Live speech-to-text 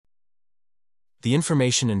The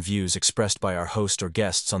information and views expressed by our host or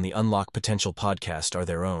guests on the Unlock Potential podcast are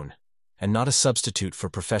their own, and not a substitute for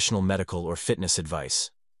professional medical or fitness advice.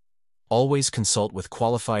 Always consult with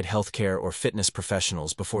qualified healthcare or fitness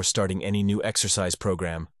professionals before starting any new exercise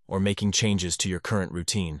program or making changes to your current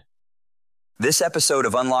routine. This episode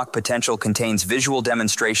of Unlock Potential contains visual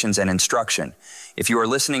demonstrations and instruction. If you are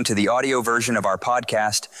listening to the audio version of our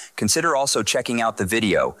podcast, consider also checking out the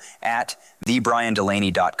video at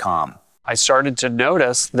thebriandelaney.com. I started to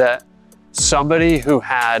notice that somebody who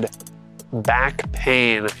had back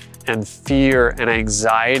pain and fear and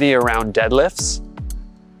anxiety around deadlifts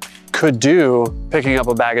could do picking up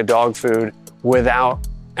a bag of dog food without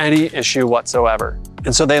any issue whatsoever.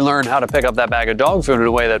 And so they learned how to pick up that bag of dog food in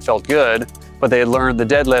a way that felt good, but they had learned the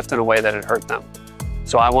deadlift in a way that it hurt them.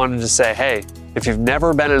 So I wanted to say, hey, if you've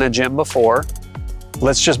never been in a gym before,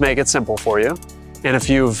 let's just make it simple for you. And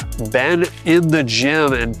if you've been in the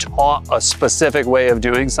gym and taught a specific way of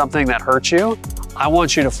doing something that hurts you, I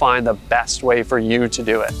want you to find the best way for you to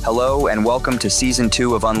do it. Hello and welcome to Season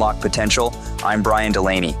 2 of Unlock Potential. I'm Brian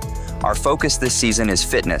Delaney. Our focus this season is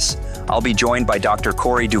fitness. I'll be joined by Dr.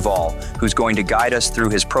 Corey Duvall, who's going to guide us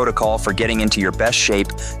through his protocol for getting into your best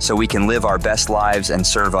shape so we can live our best lives and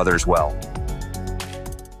serve others well.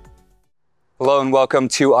 Hello and welcome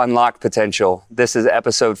to Unlock Potential. This is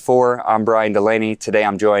episode 4. I'm Brian Delaney. Today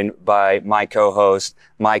I'm joined by my co-host,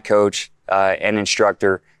 my coach and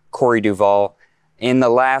instructor, Corey Duvall. In the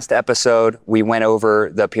last episode, we went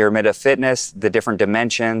over the pyramid of fitness, the different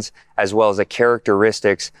dimensions, as well as the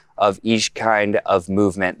characteristics of each kind of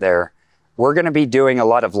movement there. We're going to be doing a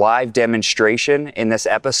lot of live demonstration in this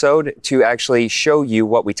episode to actually show you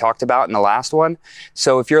what we talked about in the last one.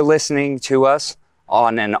 So if you're listening to us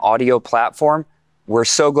on an audio platform, we're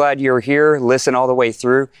so glad you're here. Listen all the way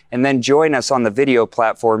through and then join us on the video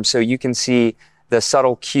platform so you can see the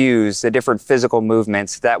subtle cues, the different physical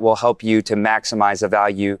movements that will help you to maximize the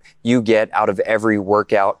value you get out of every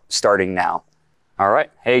workout starting now. All right.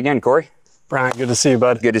 Hey again, Corey. Brian, good to see you,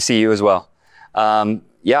 bud. Good to see you as well. I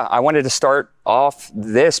wanted to start off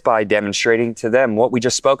this by demonstrating to them what we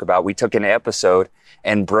just spoke about. We took an episode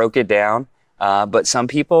and broke it down, but some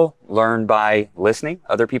people learn by listening,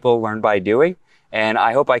 other people learn by doing, and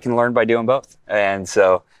I hope I can learn by doing both. And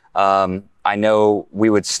so I know we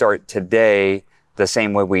would start today the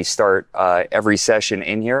same way we start every session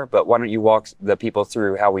in here, but why don't you walk the people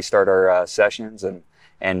through how we start our sessions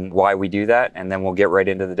and why we do that, and then we'll get right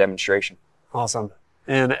into the demonstration. Awesome.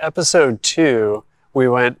 In episode 2, we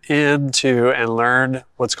went into and learned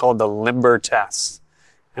what's called the limber test.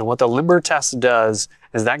 And what the limber test does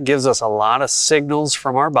is that gives us a lot of signals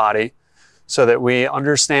from our body so that we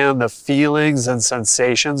understand the feelings and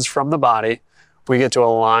sensations from the body. We get to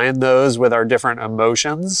align those with our different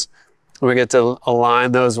emotions. We get to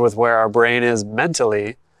align those with where our brain is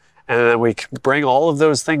mentally. And then we bring all of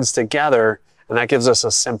those things together, and that gives us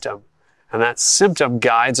a symptom. And that symptom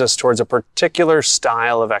guides us towards a particular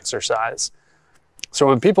style of exercise. So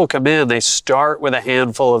when people come in, they start with a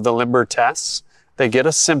handful of the limber tests, they get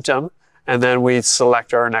a symptom, and then we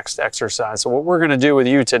select our next exercise. So what we're going to do with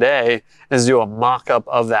you today is do a mock-up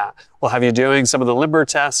of that. We'll have you doing some of the limber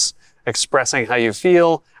tests, expressing how you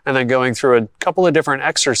feel, and then going through a couple of different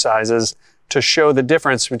exercises to show the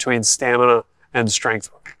difference between stamina and strength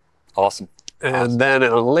work. Awesome. And then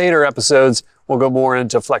in later episodes, we'll go more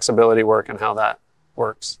into flexibility work and how that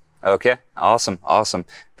works. Okay. Awesome.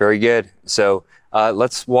 Very good. So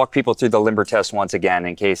let's walk people through the limber test once again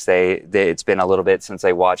in case it's been a little bit since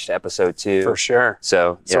they watched episode 2. For sure.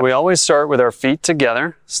 So we always start with our feet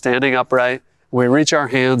together, standing upright. We reach our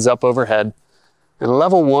hands up overhead. In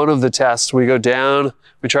level 1 of the test, we go down,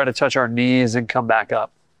 we try to touch our knees and come back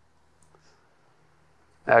up.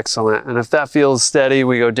 Excellent. And if that feels steady,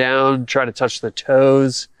 we go down, try to touch the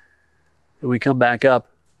toes, and we come back up.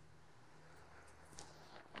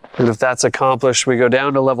 And if that's accomplished, we go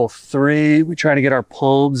down to level 3. We try to get our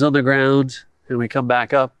palms on the ground, and we come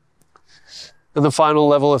back up. And the final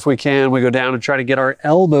level, if we can, we go down and try to get our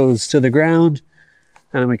elbows to the ground,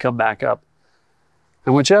 and then we come back up.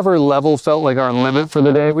 And whichever level felt like our limit for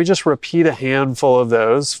the day, we just repeat a handful of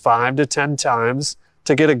those 5 to 10 times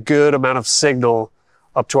to get a good amount of signal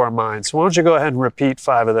up to our mind. So why don't you go ahead and repeat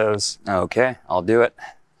 5 of those? Okay, I'll do it.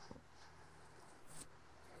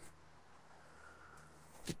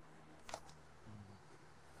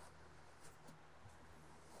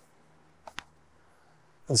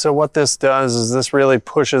 And so what this does is this really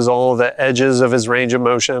pushes all the edges of his range of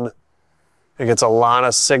motion. It gets a lot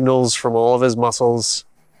of signals from all of his muscles.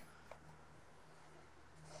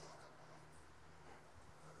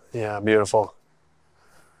 Yeah, beautiful.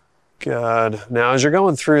 Good. Now, as you're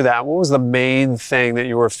going through that, what was the main thing that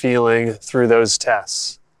you were feeling through those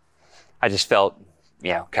tests? I just felt,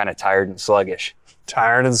 kind of tired and sluggish.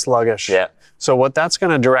 Tired and sluggish. Yeah. So what that's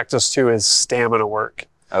going to direct us to is stamina work.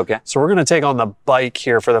 Okay. So we're going to take on the bike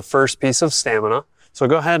here for the first piece of stamina. So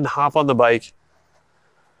go ahead and hop on the bike.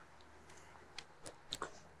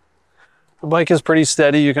 The bike is pretty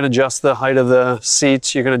steady. You can adjust the height of the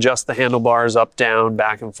seats. You can adjust the handlebars up, down,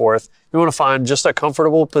 back and forth. You want to find just a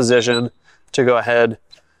comfortable position to go ahead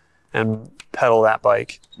and pedal that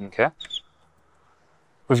bike. Okay.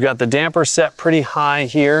 We've got the damper set pretty high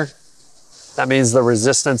here. That means the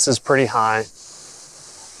resistance is pretty high.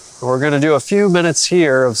 We're going to do a few minutes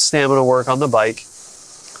here of stamina work on the bike.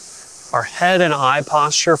 Our head and eye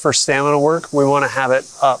posture for stamina work, we want to have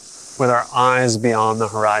it up with our eyes beyond the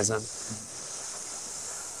horizon.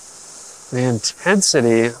 The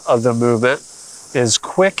intensity of the movement is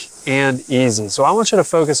quick and easy. So I want you to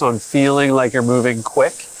focus on feeling like you're moving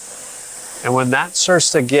quick. And when that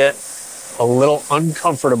starts to get a little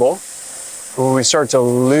uncomfortable, when we start to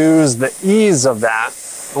lose the ease of that,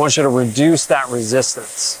 I want you to reduce that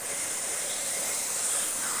resistance.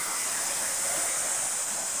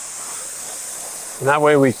 And that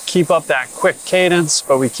way we keep up that quick cadence,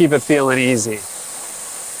 but we keep it feeling easy.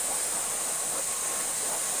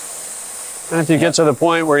 And if you get to the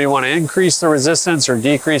point where you want to increase the resistance or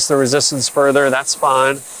decrease the resistance further, that's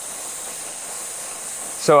fine.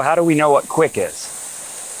 So how do we know what quick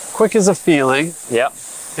is? Quick is a feeling. Yep.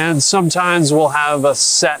 And sometimes we'll have a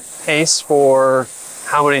set pace for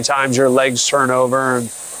how many times your legs turn over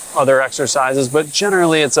and other exercises, but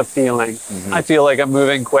generally it's a feeling. Mm-hmm. I feel like I'm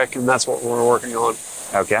moving quick, and that's what we're working on.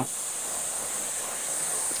 Okay.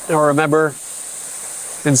 Now remember,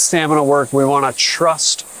 in stamina work, we want to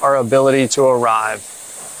trust our ability to arrive.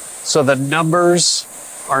 So the numbers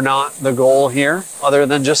are not the goal here, other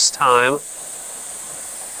than just time.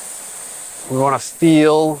 We want to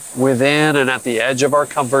feel within and at the edge of our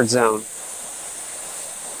comfort zone.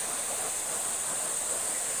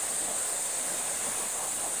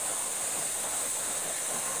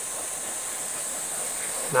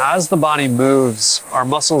 Now, as the body moves, our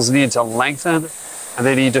muscles need to lengthen and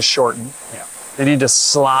they need to shorten. Yeah. They need to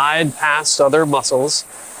slide past other muscles,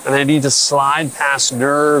 and they need to slide past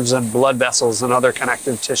nerves and blood vessels and other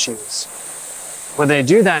connective tissues. When they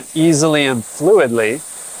do that easily and fluidly,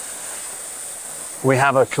 we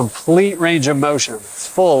have a complete range of motion. It's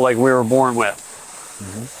full like we were born with.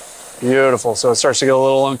 Mm-hmm. Beautiful. So it starts to get a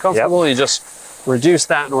little uncomfortable. Yep. You just reduce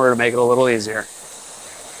that in order to make it a little easier.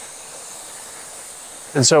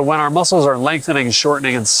 And so when our muscles are lengthening,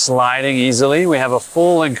 shortening, and sliding easily, we have a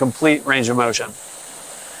full and complete range of motion.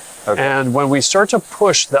 Okay. And when we start to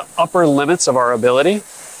push the upper limits of our ability,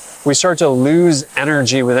 we start to lose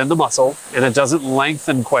energy within the muscle, and it doesn't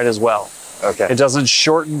lengthen quite as well. Okay. It doesn't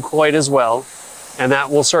shorten quite as well, and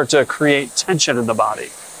that will start to create tension in the body.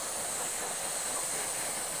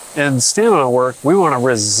 In stamina work, we want to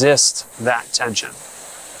resist that tension.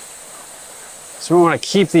 So we want to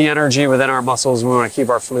keep the energy within our muscles. We want to keep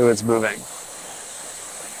our fluids moving.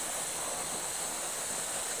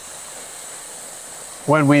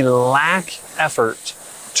 When we lack effort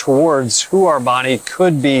towards who our body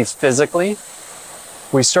could be physically,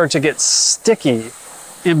 we start to get sticky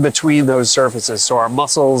in between those surfaces. So our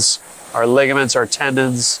muscles, our ligaments, our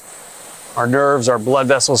tendons, our nerves, our blood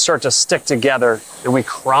vessels start to stick together, and we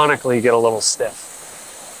chronically get a little stiff.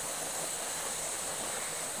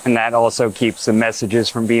 And that also keeps the messages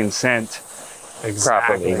from being sent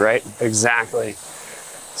properly, right? Exactly.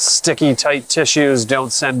 Sticky, tight tissues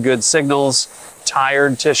don't send good signals.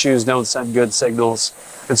 Tired tissues don't send good signals.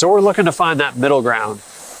 And so we're looking to find that middle ground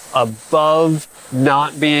above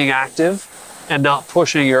not being active and not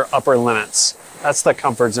pushing your upper limits. That's the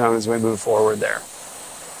comfort zone as we move forward there.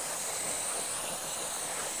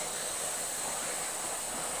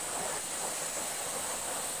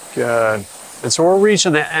 Good. And so we're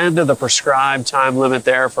reaching the end of the prescribed time limit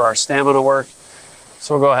there for our stamina work.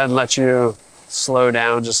 So we'll go ahead and let you slow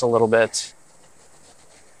down just a little bit.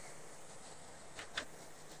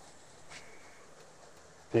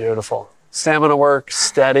 Beautiful. Stamina work,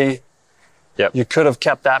 steady. Yep. You could have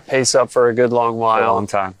kept that pace up for a good long while. For a long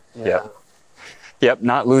time. Yeah. Yep. Yep,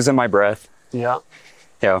 not losing my breath. Yeah.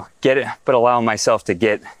 Get it, but allowing myself to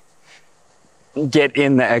get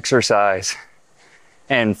in the exercise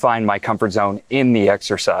and find my comfort zone in the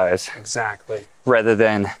exercise. Exactly. Rather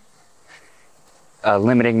than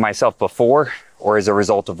limiting myself before or as a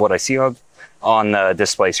result of what I see on the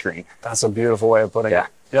display screen. That's a beautiful way of putting it. Yeah.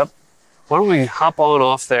 Yep. Why don't we hop on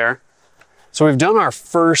off there? So we've done our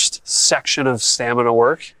first section of stamina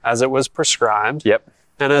work as it was prescribed. Yep.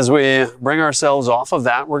 And as we bring ourselves off of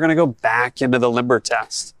that, we're going to go back into the limber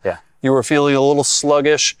test. Yeah. You were feeling a little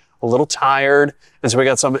sluggish, a little tired, and so we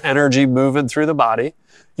got some energy moving through the body.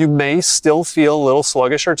 You may still feel a little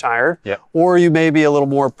sluggish or tired, or you may be a little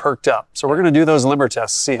more perked up. So we're going to do those limber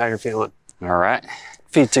tests, see how you're feeling. All right.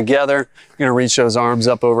 Feet together. You're going to reach those arms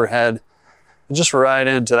up overhead. And just right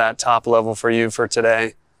into that top level for you for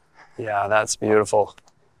today. Yeah, that's beautiful.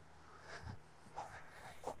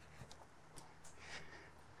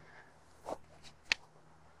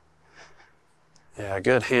 Yeah, a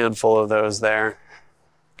good handful of those there.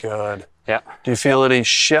 Good. Yeah. Do you feel any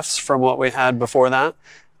shifts from what we had before that?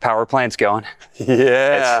 Power plant's going.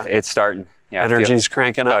 Yeah. It's starting. Yeah. Energy's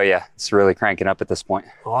cranking up. Oh yeah, it's really cranking up at this point.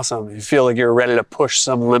 Awesome. You feel like you're ready to push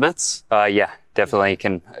some limits? Yeah, definitely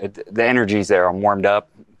can. The energy's there. I'm warmed up.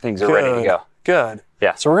 Things are ready to go. Good.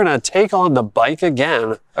 Yeah. So we're going to take on the bike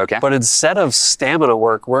again. Okay. But instead of stamina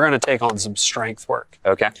work, we're going to take on some strength work.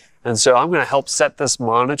 Okay. And so I'm going to help set this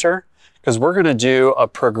monitor because we're going to do a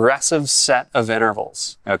progressive set of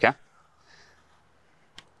intervals. Okay.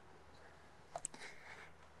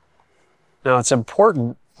 Now it's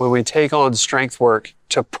important when we take on strength work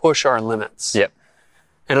to push our limits. Yep.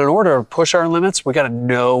 And in order to push our limits, we got to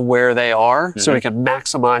know where they are so we can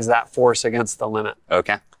maximize that force against the limit.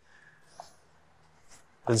 Okay.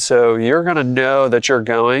 And so you're going to know that you're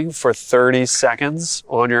going for 30 seconds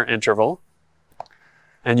on your interval.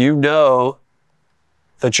 And you know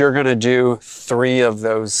that you're going to do 3 of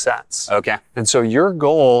those sets. Okay. And so your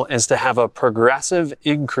goal is to have a progressive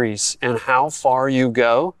increase in how far you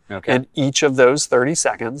go in each of those 30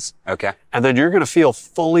 seconds. Okay. And then you're going to feel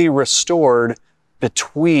fully restored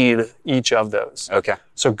between each of those. Okay.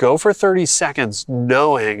 So go for 30 seconds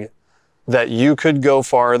knowing that you could go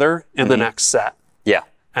farther in the next set. Yeah.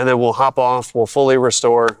 And then we'll hop off, we'll fully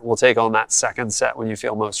restore, we'll take on that second set when you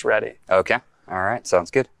feel most ready. Okay. All right.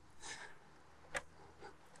 Sounds good.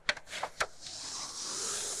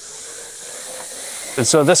 And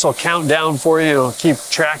so this will count down for you. It'll keep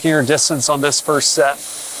track of your distance on this first set.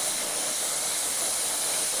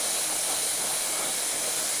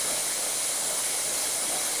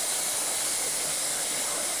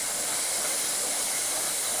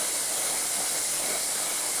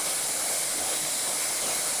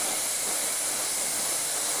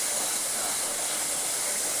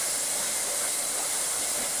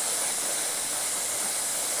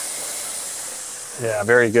 Yeah,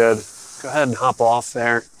 very good. Go ahead and hop off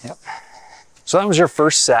there. Yep. So that was your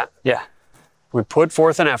first set. Yeah. We put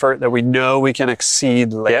forth an effort that we know we can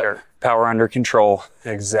exceed later. Yep. Power under control.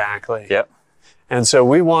 Exactly. Yep. And so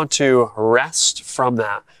we want to rest from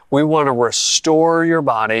that. We want to restore your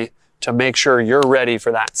body to make sure you're ready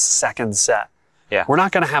for that second set. Yeah. We're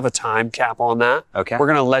not going to have a time cap on that. Okay. We're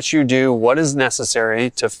going to let you do what is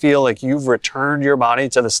necessary to feel like you've returned your body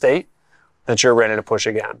to the state that you're ready to push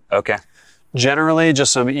again. Okay. Generally,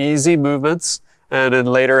 just some easy movements. And in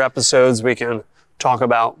later episodes, we can talk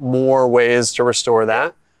about more ways to restore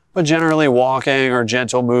that. But generally, walking or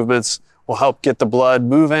gentle movements will help get the blood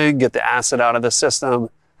moving, get the acid out of the system,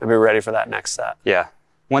 and be ready for that next set. Yeah.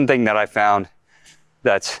 One thing that I found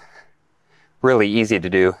that's really easy to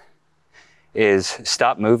do is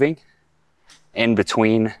stop moving in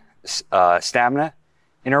between stamina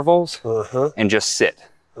intervals and just sit.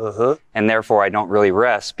 And therefore, I don't really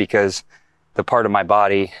rest because the part of my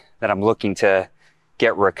body that I'm looking to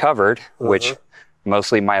get recovered, which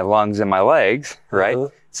mostly my lungs and my legs, right?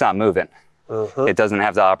 It's not moving. It doesn't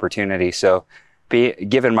have the opportunity. So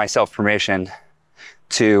giving myself permission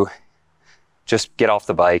to just get off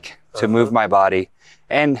the bike, to move my body.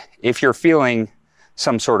 And if you're feeling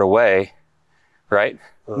some sort of way, right?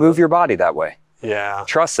 Move your body that way. Yeah.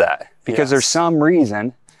 Trust that because there's some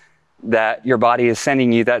reason that your body is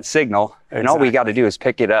sending you that signal and all we got to do is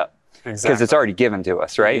pick it up. Because it's already given to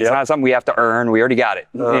us, right? It's not something we have to earn. We already got it,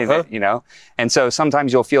 you know? And so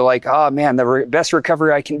sometimes you'll feel like, oh man, the best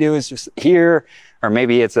recovery I can do is just here. Or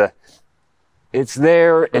maybe it's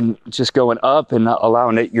there and just going up and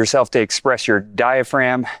allowing yourself to express your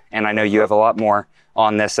diaphragm. And I know you have a lot more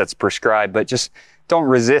on this that's prescribed, but just don't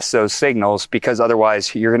resist those signals because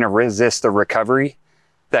otherwise you're going to resist the recovery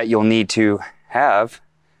that you'll need to have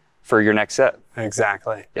for your next set.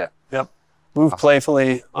 Exactly. Yeah. Yep. Move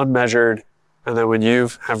playfully, unmeasured, and then when you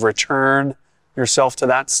have returned yourself to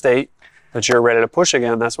that state that you're ready to push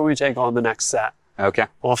again, that's when we take on the next set. Okay.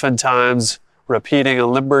 Oftentimes, repeating a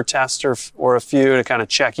limber test or a few to kind of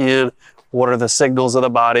check in, what are the signals of the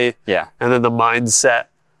body, Yeah. and then the mindset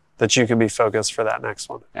that you can be focused for that next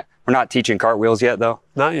one. Yeah. We're not teaching cartwheels yet, though?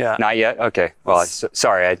 Not yet. Not yet? Okay. Well,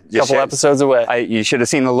 sorry. A couple episodes away. You should have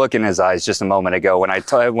seen the look in his eyes just a moment ago when I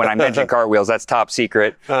mentioned cartwheels. That's top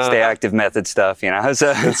secret, stay active method stuff, you know.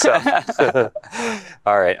 So, Good stuff.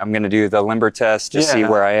 all right, I'm going to do the limber test, just see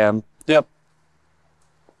where I am. Yep.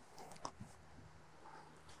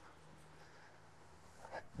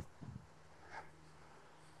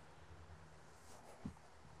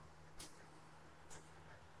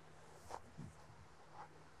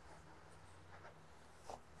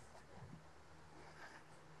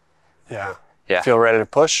 Yeah. Yeah. Feel ready to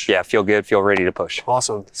push? Yeah, feel good, feel ready to push.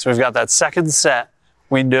 Awesome. So we've got that second set.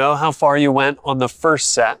 We know how far you went on the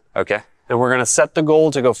first set, Okay. and we're going to set the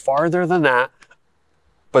goal to go farther than that,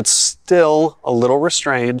 but still a little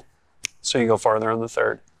restrained, so you go farther on the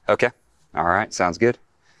third. Okay. All right, sounds good.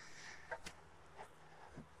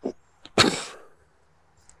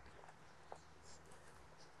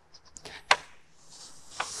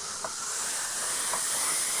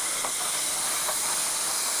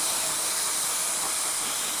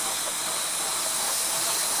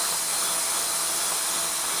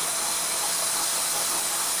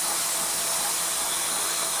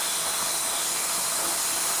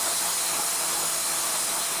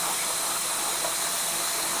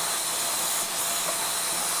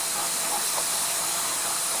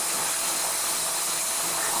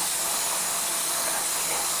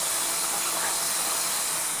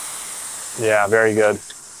 Yeah, very good.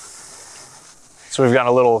 So we've got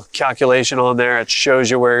a little calculation on there. It shows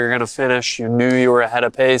you where you're going to finish. You knew you were ahead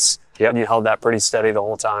of pace, and you held that pretty steady the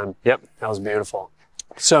whole time. Yep. That was beautiful.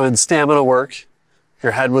 So in stamina work,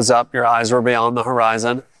 your head was up, your eyes were beyond the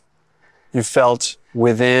horizon. You felt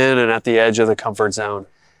within and at the edge of the comfort zone.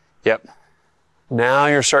 Yep. Now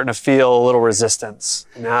you're starting to feel a little resistance.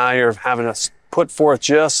 Now you're having to put forth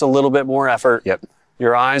just a little bit more effort. Yep.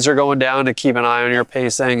 Your eyes are going down to keep an eye on your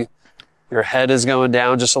pacing. Your head is going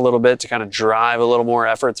down just a little bit to kind of drive a little more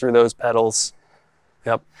effort through those pedals.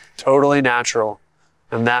 Yep, totally natural.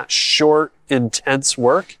 And that short, intense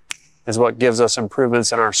work is what gives us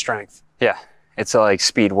improvements in our strength. Yeah, it's like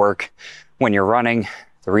speed work. When you're running,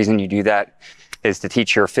 the reason you do that is to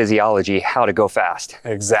teach your physiology how to go fast.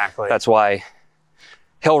 Exactly. That's why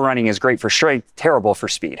hill running is great for strength, terrible for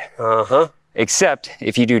speed. Uh-huh. Except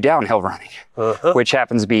if you do downhill running, which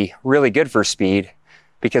happens to be really good for speed,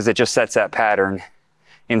 because it just sets that pattern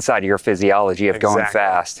inside of your physiology of going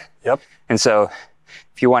fast. Yep. And so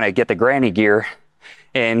if you want to get the granny gear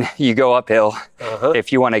in, you go uphill.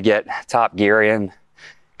 If you want to get top gear in,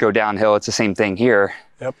 go downhill. It's the same thing here.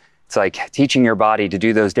 Yep. It's like teaching your body to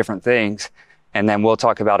do those different things. And then we'll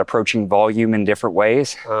talk about approaching volume in different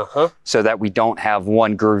ways so that we don't have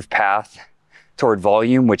one groove path toward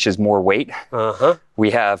volume, which is more weight.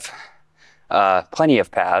 We have plenty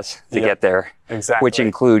of paths to get there, which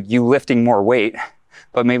include you lifting more weight,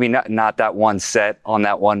 but maybe not that one set on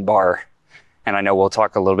that one bar. And I know we'll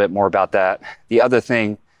talk a little bit more about that. The other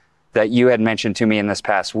thing that you had mentioned to me in this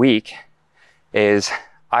past week is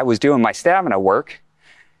I was doing my stamina work,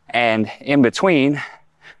 and in between,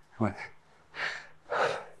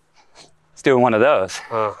 it's doing one of those.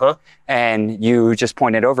 And you just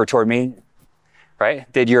pointed over toward me,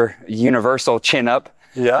 right? Did your universal chin up.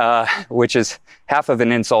 Which is half of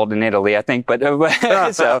an insult in Italy, I think. But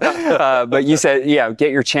but you said,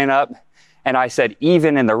 get your chin up. And I said,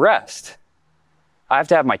 even in the rest. I have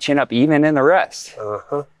to have my chin up even in the rest.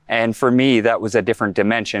 And for me, that was a different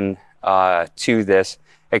dimension to this.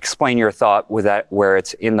 Explain your thought with that, where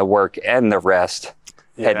it's in the work and the rest,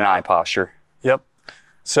 head and eye posture. Yep.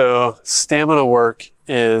 So stamina work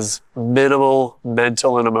is minimal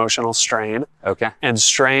mental and emotional strain. Okay. And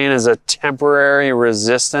strain is a temporary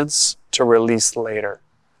resistance to release later.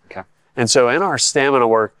 Okay. And so in our stamina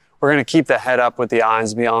work, we're going to keep the head up with the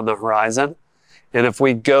eyes beyond the horizon. And if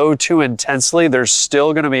we go too intensely, there's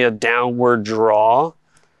still going to be a downward draw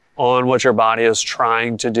on what your body is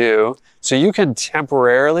trying to do. So you can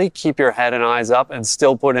temporarily keep your head and eyes up and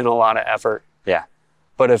still put in a lot of effort. Yeah.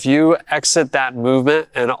 But if you exit that movement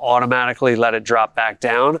and automatically let it drop back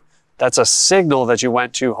down, that's a signal that you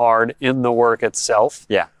went too hard in the work itself.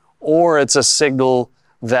 Yeah. Or it's a signal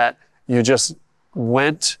that you just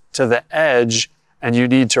went to the edge and you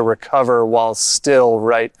need to recover while still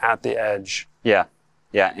right at the edge. Yeah.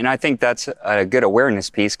 Yeah. And I think that's a good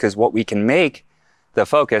awareness piece, because what we can make the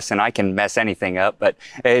focus, and I can mess anything up, but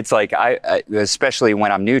it's like I especially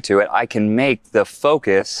when I'm new to it, I can make the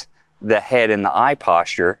focus the head and the eye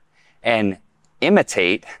posture and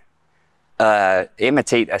imitate a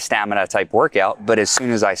stamina type workout. But as soon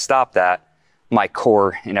as I stop that, my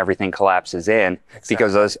core and everything collapses in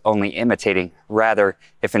because I was only imitating. Rather,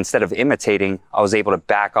 if instead of imitating, I was able to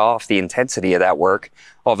back off the intensity of that work,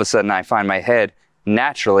 all of a sudden I find my head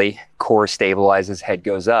naturally, core stabilizes, head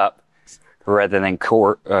goes up, rather than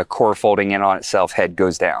core folding in on itself, head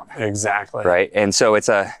goes down. Exactly. Right? And so it's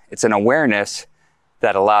an awareness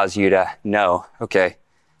that allows you to know, okay,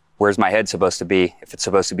 where's my head supposed to be? If it's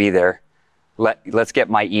supposed to be there, let's get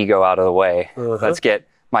my ego out of the way. Let's get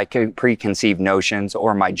my preconceived notions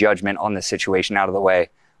or my judgment on the situation out of the way.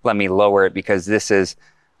 Let me lower it, because this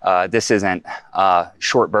isn't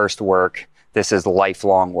short burst work. This is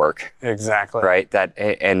lifelong work. Exactly. Right?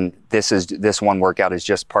 And this one workout is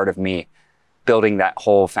just part of me building that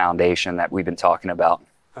whole foundation that we've been talking about.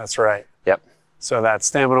 That's right. Yep. So that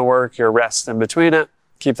stamina work, your rest in between it,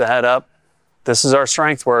 keep the head up. This is our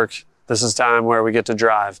strength work. This is time where we get to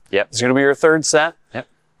drive. Yep. It's going to be your third set. Yep.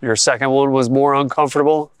 Your second one was more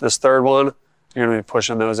uncomfortable. This third one, you're going to be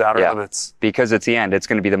pushing those outer limits. Because it's the end. It's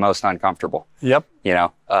going to be the most uncomfortable. Yep. You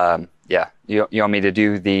know, yeah. You want me to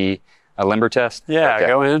do the limber test? Yeah, Okay.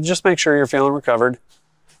 Go in. Just make sure you're feeling recovered,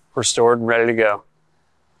 restored, and ready to go.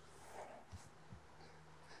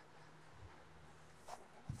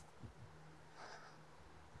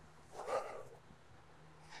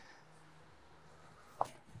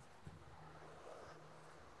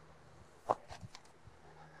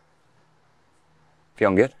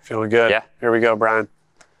 Feeling good? Feeling good. Yeah. Here we go, Brian.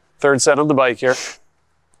 Third set on the bike here.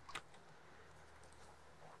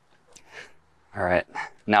 All right.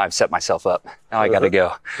 Now I've set myself up. Now I got to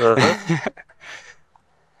go.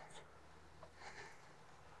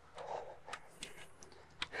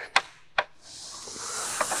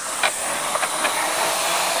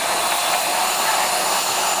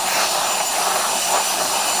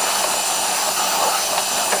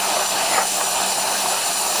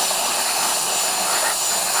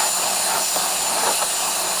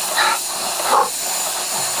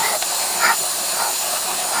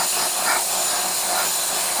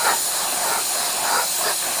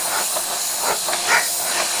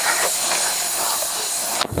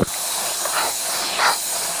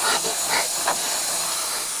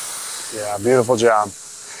 Yeah, beautiful job.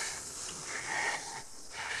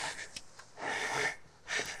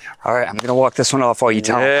 All right, I'm going to walk this one off while you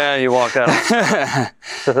tell me. Yeah, you walk out.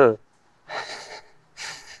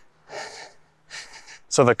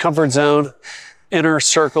 So the comfort zone, inner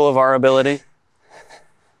circle of our ability,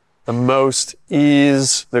 the most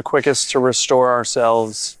ease, the quickest to restore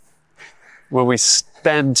ourselves. When we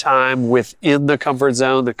spend time within the comfort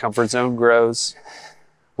zone grows.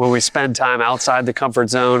 When we spend time outside the comfort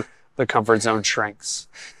zone shrinks.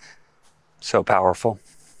 So powerful.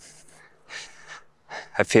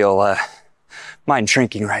 I feel mine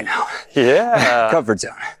shrinking right now. Yeah. Comfort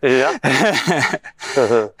zone. Yeah.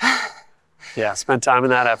 Yeah, spend time in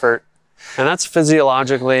that effort. And that's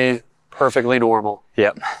physiologically perfectly normal.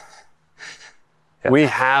 Yep. We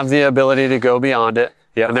have the ability to go beyond it.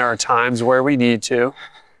 Yep. And there are times where we need to.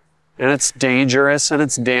 And it's dangerous and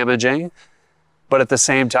it's damaging, but at the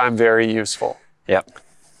same time, very useful. Yep.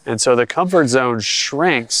 And so the comfort zone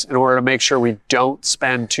shrinks in order to make sure we don't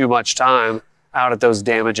spend too much time out at those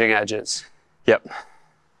damaging edges. Yep.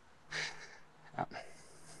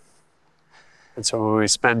 And so when we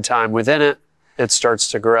spend time within it, it starts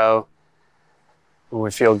to grow. When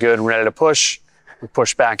we feel good and ready to push, we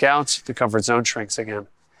push back out, the comfort zone shrinks again.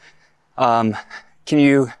 Can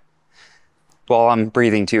you, while I'm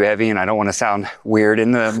breathing too heavy and I don't want to sound weird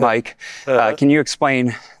in the mic, can you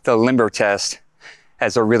explain the limber test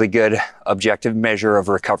as a really good objective measure of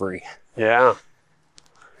recovery? Yeah.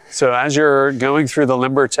 So as you're going through the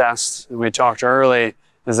limber test, and we talked early,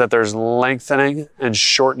 is that there's lengthening and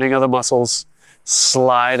shortening of the muscles,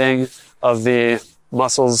 sliding of the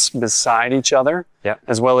muscles beside each other,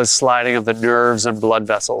 as well as sliding of the nerves and blood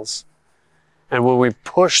vessels. And when we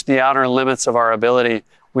push the outer limits of our ability,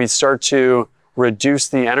 we start to reduce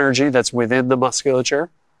the energy that's within the musculature.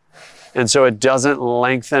 And so it doesn't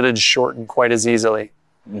lengthen and shorten quite as easily.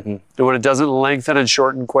 And when it doesn't lengthen and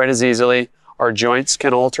shorten quite as easily, our joints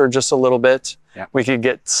can alter just a little bit. We can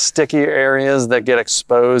get sticky areas that get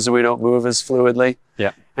exposed and we don't move as fluidly.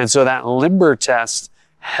 And so that limber test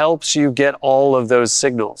helps you get all of those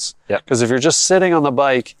signals. Because if you're just sitting on the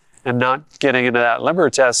bike and not getting into that limber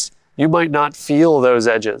test, you might not feel those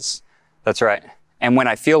edges. That's right. And when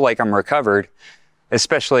I feel like I'm recovered,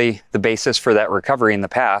 especially the basis for that recovery in the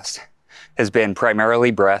past has been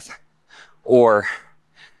primarily breath or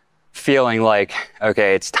feeling like,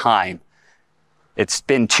 okay, it's time. It's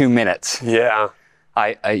been 2 minutes.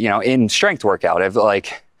 I in strength workout, I've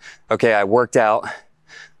like, okay, I worked out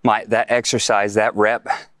that exercise, that rep,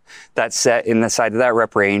 that set in the side of that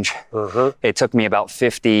rep range, it took me about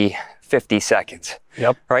 50 seconds.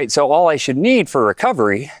 Yep. Right? So all I should need for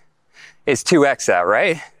recovery is 2x that,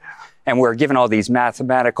 right? And we're given all these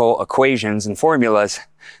mathematical equations and formulas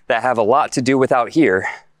that have a lot to do with out here,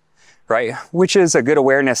 right? Which is a good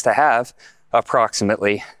awareness to have,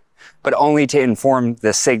 approximately, but only to inform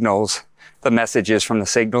the signals, the messages from the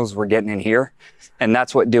signals we're getting in here. And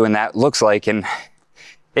that's what doing that looks like. And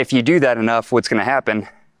if you do that enough, what's going to happen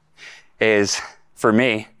is, for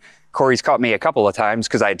me, Corey's caught me a couple of times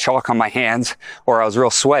because I had chalk on my hands or I was real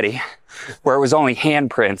sweaty, where it was only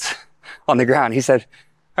handprints on the ground. He said,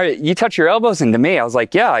 all right, you touch your elbows? And to me, I was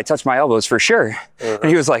like, yeah, I touched my elbows for sure. And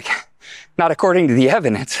he was like, not according to the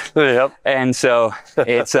evidence. Yep. And so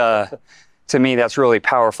it's, to me, that's really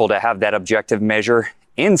powerful to have that objective measure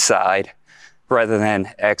inside rather than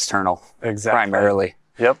external. Exactly. Primarily.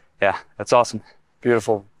 Yep. Yeah, that's awesome.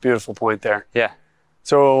 Beautiful, beautiful point there. Yeah.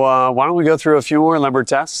 So why don't we go through a few more limber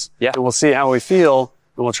tests? Yeah. And we'll see how we feel,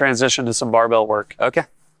 and we'll transition to some barbell work. Okay.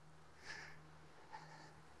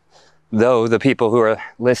 Though the people who are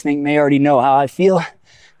listening may already know how I feel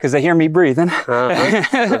because they hear me breathing.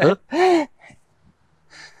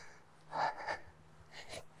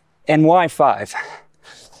 And why 5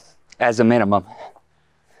 as a minimum?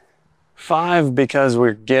 5 because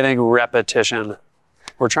we're getting repetition.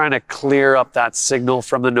 We're trying to clear up that signal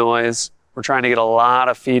from the noise. We're trying to get a lot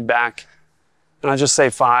of feedback. And I just say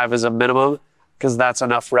 5 is a minimum because that's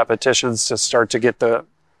enough repetitions to start to get the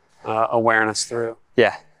awareness through.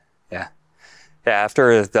 Yeah.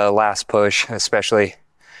 After the last push, especially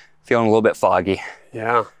feeling a little bit foggy.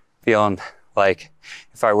 Yeah. Feeling like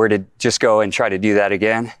if I were to just go and try to do that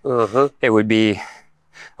again, I wouldn't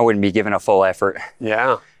be given a full effort.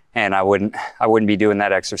 Yeah. And I wouldn't be doing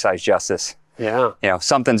that exercise justice. Yeah. You know,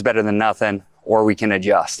 something's better than nothing, or we can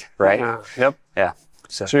adjust, right? Yeah. Yep. Yeah.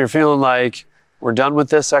 So you're feeling like we're done with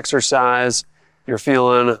this exercise. You're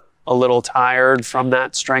feeling a little tired from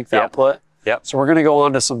that strength output. Yep. So we're going to go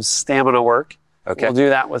on to some stamina work. Okay. We'll do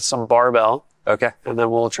that with some barbell. Okay. And then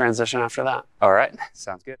we'll transition after that. All right.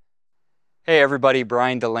 Sounds good. Hey everybody,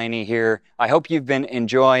 Brian Delaney here. I hope you've been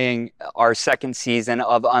enjoying our second season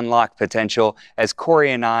of Unlock Potential as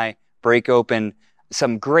Corey and I break open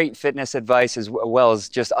some great fitness advice as well as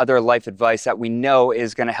just other life advice that we know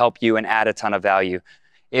is going to help you and add a ton of value.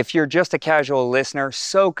 If you're just a casual listener,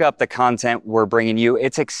 soak up the content we're bringing you.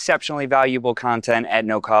 It's exceptionally valuable content at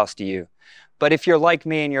no cost to you. But if you're like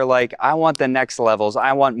me and you're like, I want the next levels,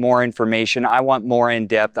 I want more information, I want more in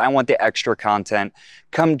depth, I want the extra content,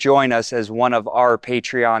 come join us as one of our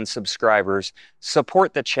Patreon subscribers.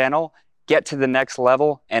 Support the channel, get to the next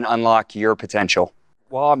level, and unlock your potential.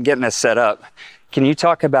 While I'm getting this set up, can you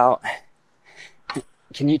talk about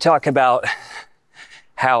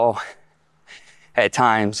how at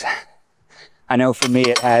times, I know for me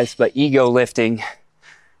it has, but ego lifting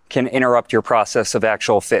can interrupt your process of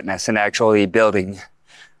actual fitness and actually building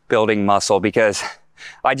muscle? Because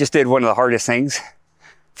I just did one of the hardest things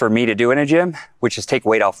for me to do in a gym, which is take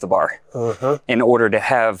weight off the bar in order to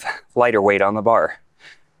have lighter weight on the bar.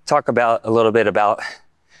 Talk about a little bit about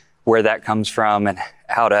where that comes from and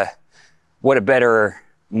what a better,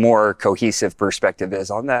 more cohesive perspective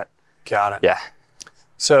is on that. Got it. Yeah.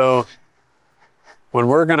 So when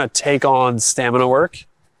we're going to take on stamina work,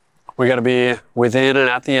 we got to be within and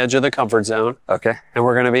at the edge of the comfort zone. Okay. And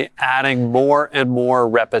we're going to be adding more and more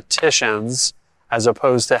repetitions as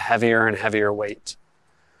opposed to heavier and heavier weight.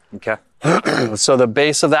 Okay. So the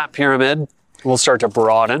base of that pyramid will start to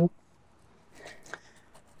broaden.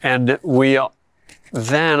 And we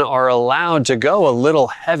then are allowed to go a little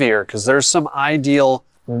heavier because there's some ideal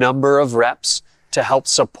number of reps to help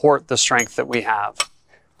support the strength that we have.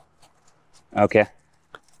 Okay.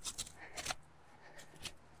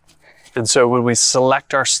 And so when we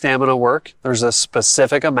select our stamina work, there's a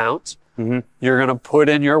specific amount. You're going to put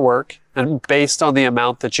in your work, and based on the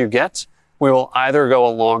amount that you get, we will either go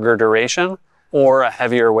a longer duration or a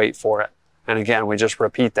heavier weight for it. And again, we just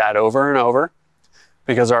repeat that over and over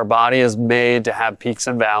because our body is made to have peaks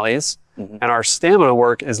and valleys, and our stamina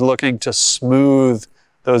work is looking to smooth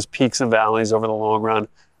those peaks and valleys over the long run,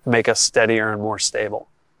 make us steadier and more stable.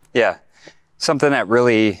 Yeah. Something that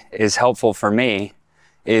really is helpful for me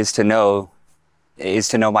is to know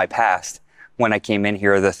my past. When I came in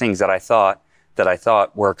here, the things that I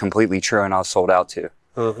thought were completely true and I was sold out to.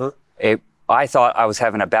 I thought I was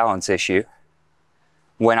having a balance issue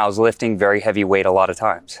when I was lifting very heavy weight a lot of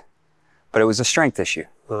times, but it was a strength issue.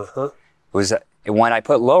 It was when I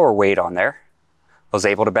put lower weight on there, I was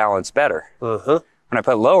able to balance better. When I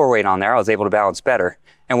put lower weight on there, I was able to balance better.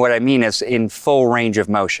 And what I mean is in full range of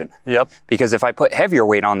motion. Yep. Because if I put heavier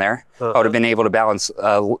weight on there, I would have been able to balance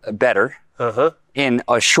better in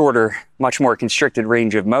a shorter, much more constricted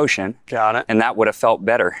range of motion. Got it. And that would have felt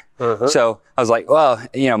better. So I was like, well,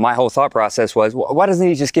 my whole thought process was, why doesn't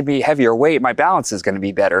he just give me heavier weight? My balance is going to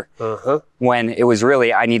be better. When it was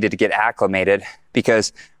really, I needed to get acclimated,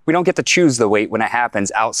 because we don't get to choose the weight when it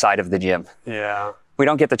happens outside of the gym. Yeah. We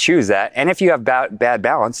don't get to choose that. And if you have bad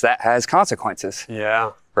balance, that has consequences.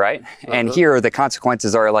 Yeah. Right? And here the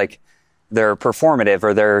consequences are like, they're performative,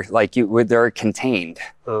 or they're contained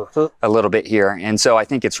a little bit here. And so I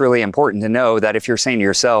think it's really important to know that if you're saying to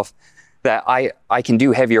yourself that I can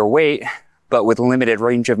do heavier weight, but with limited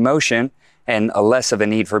range of motion and a less of a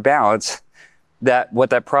need for balance, that what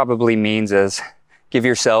that probably means is give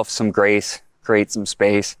yourself some grace, create some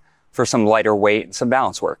space for some lighter weight and some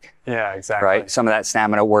balance work. Yeah, exactly. Right? Some of that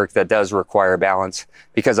stamina work that does require balance,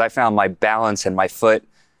 because I found my balance and my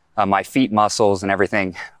feet muscles and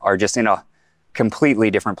everything are just in a completely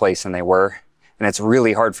different place than they were. And it's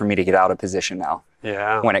really hard for me to get out of position now.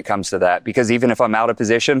 Yeah. When it comes to that, because even if I'm out of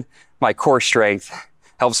position, my core strength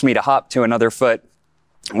helps me to hop to another foot,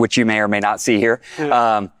 which you may or may not see here.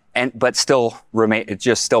 Yeah. But still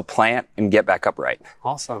plant and get back upright.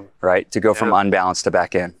 Awesome. Right? To go from unbalanced to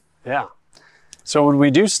back in. Yeah. So when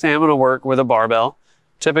we do stamina work with a barbell,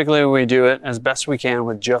 typically we do it as best we can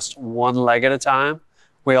with just one leg at a time.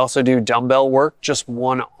 We also do dumbbell work, just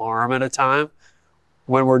one arm at a time.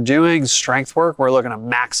 When we're doing strength work, we're looking to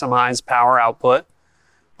maximize power output.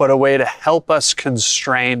 But a way to help us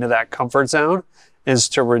constrain to that comfort zone is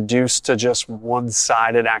to reduce to just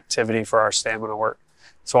one-sided activity for our stamina work.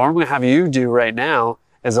 So what I'm going to have you do right now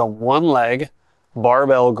is a one leg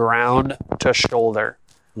barbell ground to shoulder.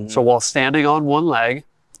 So while standing on one leg,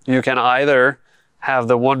 you can either have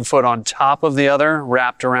the one foot on top of the other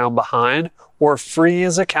wrapped around behind, or free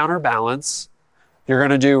as a counterbalance. You're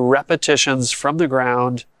going to do repetitions from the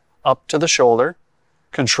ground up to the shoulder,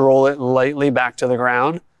 control it lightly back to the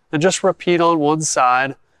ground, and just repeat on one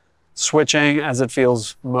side, switching as it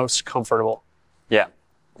feels most comfortable. Yeah.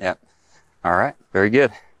 Yeah. All right. Very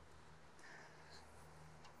good.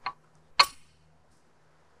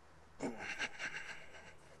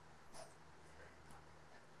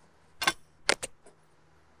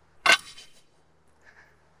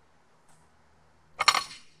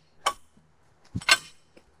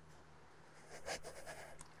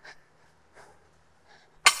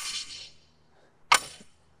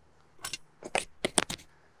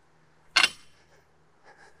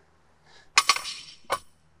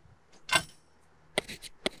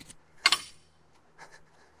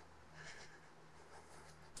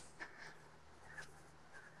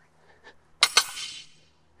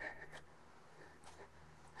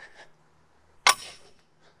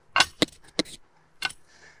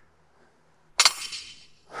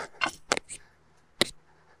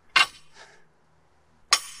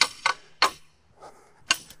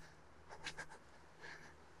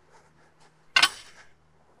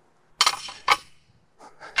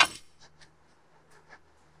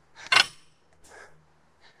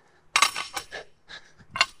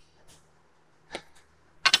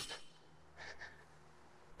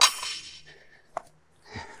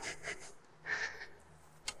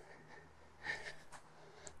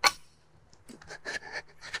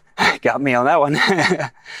 Got me on that one.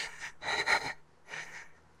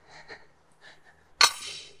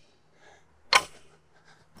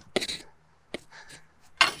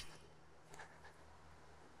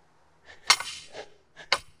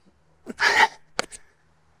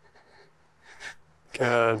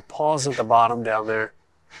 Good. Pause at the bottom down there.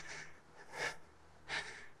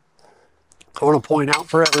 I want to point out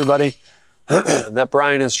for everybody that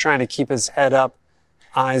Brian is trying to keep his head up,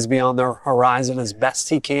 eyes beyond the horizon as best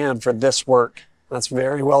he can for this work. That's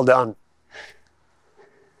very well done.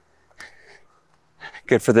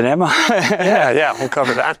 Good for the demo? Yeah, we'll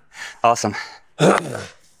cover that. Awesome.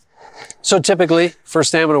 So typically for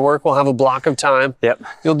stamina work, we'll have a block of time. Yep.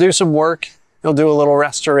 You'll do some work. You'll do a little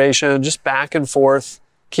restoration, just back and forth,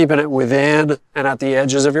 keeping it within and at the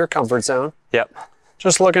edges of your comfort zone. Yep.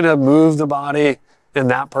 Just looking to move the body in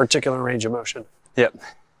that particular range of motion. Yep.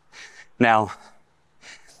 Now,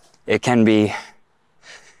 it's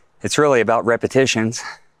really about repetitions.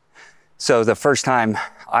 So the first time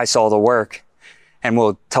I saw the work, and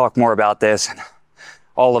we'll talk more about this,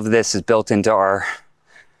 all of this is built into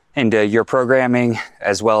your programming,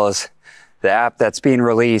 as well as the app that's being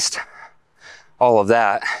released, all of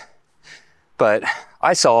that. But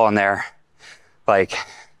I saw on there like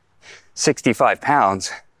 65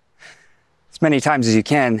 pounds, as many times as you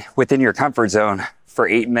can within your comfort zone for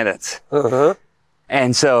 8 minutes.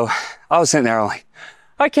 And so I was sitting there like,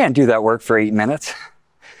 I can't do that work for 8 minutes.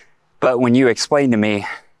 But when you explained to me,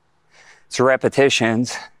 it's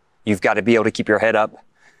repetitions, you've got to be able to keep your head up,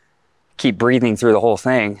 keep breathing through the whole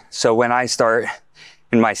thing. So when I start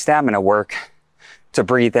in my stamina work to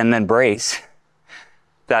breathe and then brace,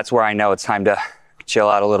 that's where I know it's time to chill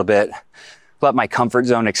out a little bit, let my comfort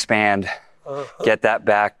zone expand, get that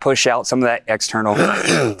back, push out some of that external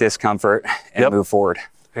discomfort, and move forward.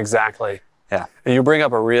 Exactly. Yeah. And you bring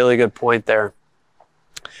up a really good point there.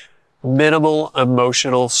 Minimal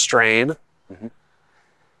emotional strain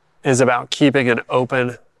is about keeping an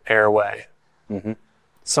open airway.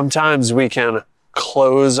 Sometimes we can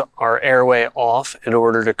close our airway off in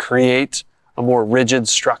order to create a more rigid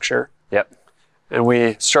structure. Yep. And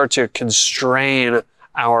we start to constrain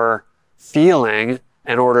our feeling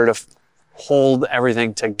in order to hold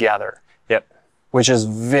everything together. Yep. Which is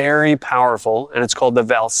very powerful, and it's called the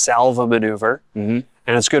Valsalva maneuver. And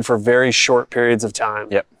it's good for very short periods of time.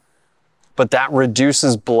 Yep. But that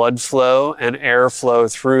reduces blood flow and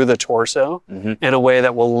airflow through the torso in a way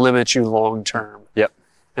that will limit you long term. Yep.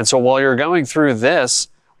 And so while you're going through this,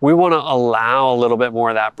 we want to allow a little bit more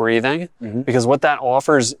of that breathing because what that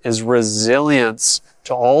offers is resilience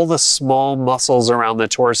to all the small muscles around the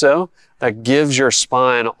torso that gives your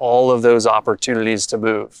spine all of those opportunities to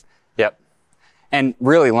move. Yep. And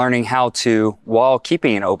really learning how to, while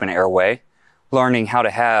keeping an open airway, learning how to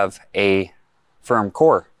have a firm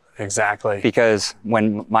core. Exactly. Because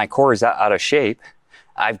when my core is out of shape,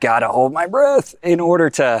 I've got to hold my breath in order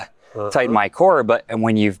to tighten my core. And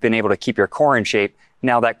when you've been able to keep your core in shape,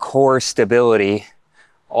 now that core stability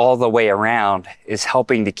all the way around is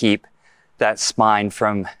helping to keep that spine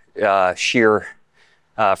from shear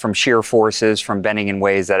forces, from bending in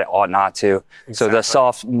ways that it ought not to. Exactly. So the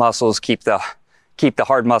soft muscles keep the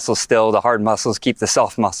hard muscles still. The hard muscles keep the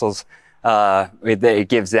soft muscles. It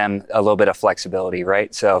gives them a little bit of flexibility,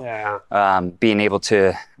 right? So being able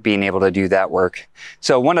to do that work.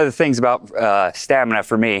 So one of the things about stamina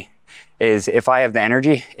for me is if I have the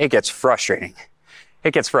energy, it gets frustrating.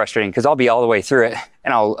 It gets frustrating because I'll be all the way through it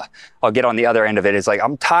and I'll get on the other end of it. It's like,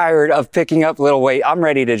 I'm tired of picking up little weight. I'm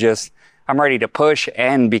ready to push.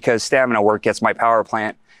 And because stamina work gets my power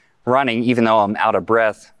plant running, even though I'm out of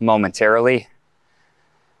breath momentarily,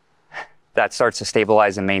 that starts to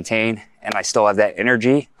stabilize and maintain. And I still have that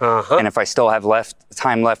energy. And if I still have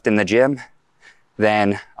time left in the gym,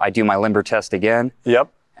 then I do my limber test again.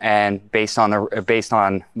 Yep. And based on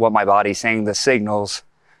what my body's saying, the signals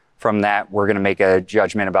from that, we're going to make a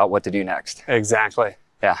judgment about what to do next. Exactly.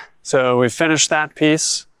 Yeah. So we've finished that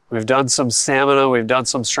piece. We've done some stamina. We've done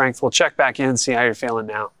some strength. We'll check back in and see how you're feeling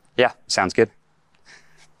now. Yeah. Sounds good.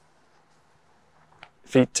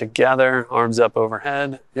 Feet together, arms up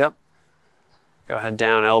overhead. Yep. Go ahead,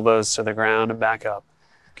 down, elbows to the ground and back up.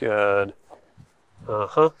 Good.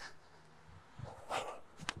 Good.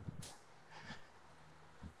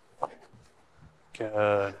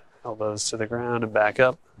 Elbows to the ground and back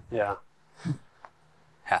up. Yeah.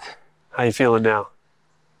 Yeah. How you feeling now?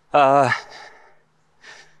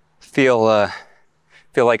 Feel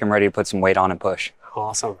like I'm ready to put some weight on and push.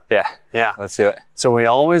 Awesome. Yeah. Yeah. Let's do it. So we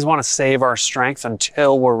always want to save our strength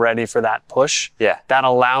until we're ready for that push. Yeah. That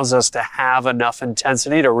allows us to have enough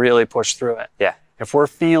intensity to really push through it. Yeah. If we're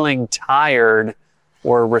feeling tired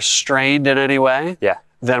or restrained in any way,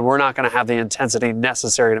 then we're not going to have the intensity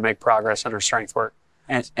necessary to make progress in our strength work.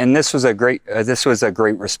 And this was a great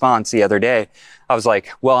response the other day. I was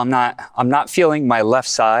like, well, I'm not feeling my left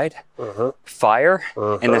side fire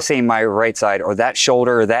and the same my right side, or that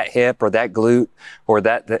shoulder, or that hip, or that glute, or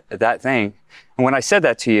that thing. And when I said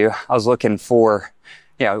that to you, I was looking for,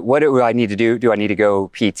 what do I need to do? Do I need to go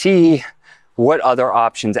PT? What other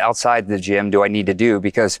options outside the gym do I need to do?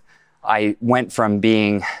 Because I went from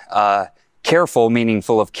being careful, meaning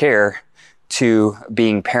full of care, to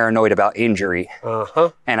being paranoid about injury.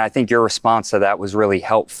 And I think your response to that was really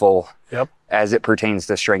helpful as it pertains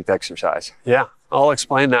to strength exercise. Yeah, I'll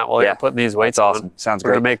explain that while you're putting these weights on. Awesome. Sounds We're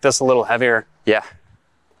great. going to make this a little heavier. Yeah.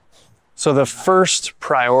 So the first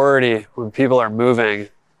priority when people are moving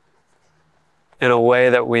in a way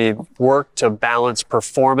that we work to balance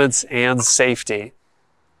performance and safety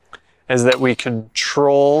is that we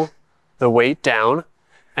control the weight down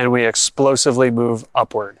and we explosively move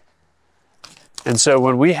upward. And so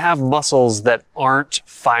when we have muscles that aren't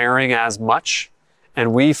firing as much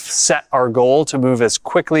and we set our goal to move as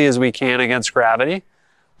quickly as we can against gravity,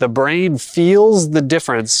 the brain feels the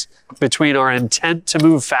difference between our intent to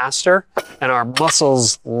move faster and our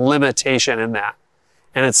muscles' limitation in that.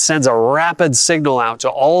 And it sends a rapid signal out to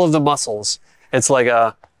all of the muscles. It's like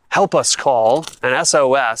a help us call, an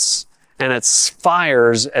SOS, and it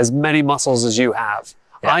fires as many muscles as you have.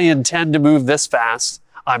 Yeah. I intend to move this fast.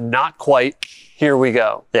 I'm not quite. Here we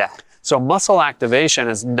go. Yeah. So muscle activation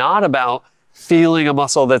is not about feeling a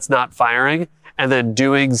muscle that's not firing and then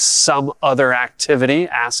doing some other activity,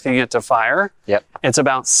 asking it to fire. Yep. It's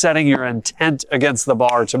about setting your intent against the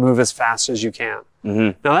bar to move as fast as you can.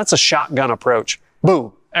 Mm-hmm. Now that's a shotgun approach.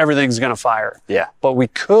 Boom, everything's going to fire. Yeah. But we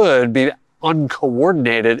could be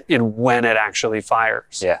uncoordinated in when it actually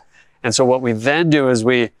fires. Yeah. And so what we then do is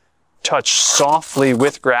we touch softly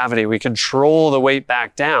with gravity. We control the weight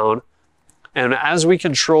back down. And as we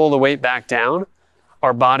control the weight back down,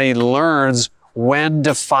 our body learns when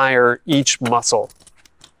to fire each muscle.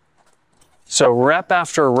 So rep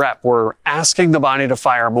after rep, we're asking the body to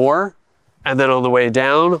fire more. And then on the way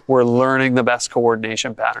down, we're learning the best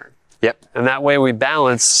coordination pattern. Yep. And that way we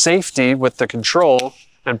balance safety with the control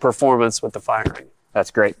and performance with the firing. That's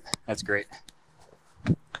great. That's great.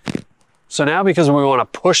 So now, because we want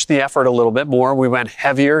to push the effort a little bit more, we went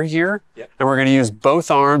heavier here. Yep. And we're going to use both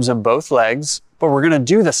arms and both legs, but we're going to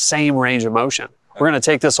do the same range of motion. We're going to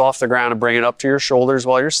take this off the ground and bring it up to your shoulders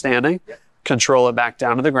while you're standing. Yep. Control it back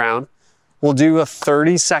down to the ground. We'll do a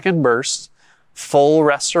 30-second burst, full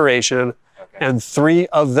restoration, and 3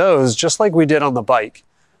 of those, just like we did on the bike.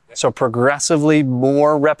 So progressively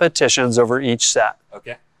more repetitions over each set.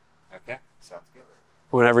 Okay. Okay. Sounds good.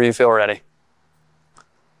 Whenever you feel ready.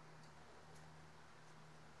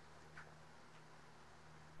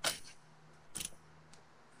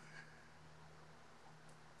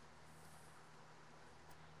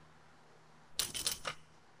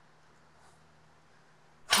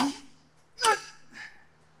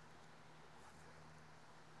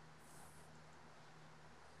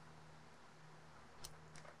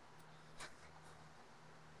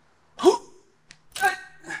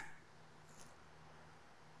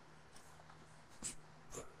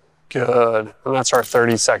 Good. And that's our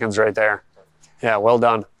 30 seconds right there. Yeah, well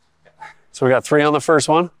done. So we got 3 on the first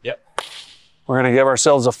one. Yep. We're going to give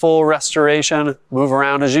ourselves a full restoration, move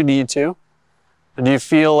around as you need to. And do you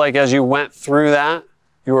feel like as you went through that,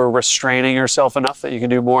 you were restraining yourself enough that you can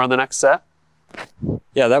do more on the next set?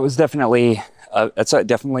 Yeah, that was definitely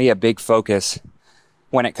definitely a big focus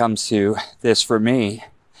when it comes to this for me,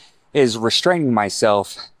 is restraining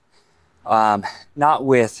myself, not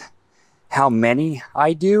with how many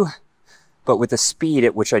I do, but with the speed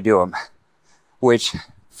at which I do them, which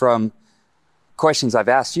from questions I've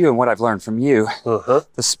asked you and what I've learned from you, the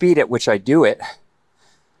speed at which I do it,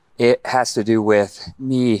 it has to do with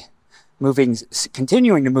me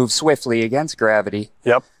continuing to move swiftly against gravity.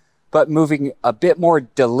 Yep. But moving a bit more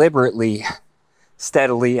deliberately,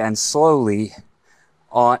 steadily, and slowly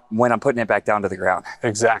on when I'm putting it back down to the ground.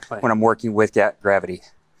 Exactly. When I'm working with gravity.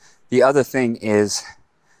 The other thing is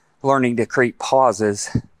learning to create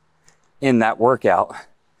pauses in that workout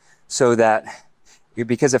so that,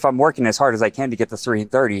 because if I'm working as hard as I can to get to 3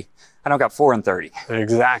 and 30, I don't got 4 and 30.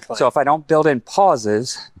 Exactly. So if I don't build in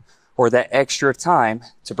pauses or that extra time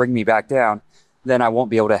to bring me back down, then I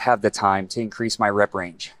won't be able to have the time to increase my rep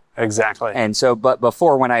range. Exactly. And so, but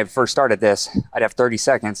before, when I first started this, I'd have 30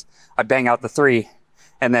 seconds, I'd bang out the 3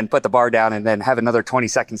 and then put the bar down and then have another 20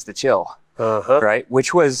 seconds to chill. Right?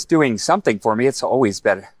 Which was doing something for me. It's always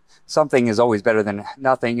better. Something is always better than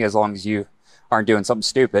nothing, as long as you aren't doing something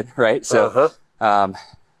stupid, right? So,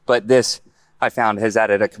 but this I found has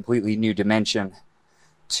added a completely new dimension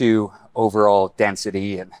to overall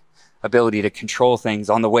density and ability to control things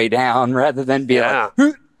on the way down rather than be like,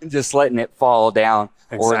 just letting it fall down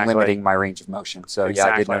or limiting my range of motion. So yeah,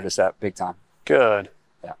 I did notice that big time. Good.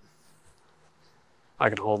 Yeah. I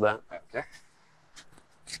can hold that. Okay.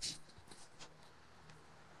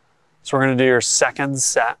 So we're going to do your second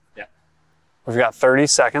set. Yeah. We've got 30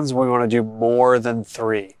 seconds. We want to do more than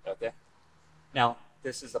 3. Okay. Now,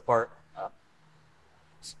 this is the part.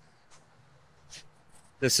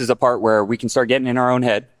 This is the part where we can start getting in our own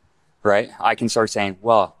head, right? I can start saying,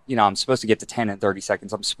 well, you know, I'm supposed to get to 10 in 30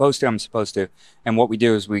 seconds. I'm supposed to. And what we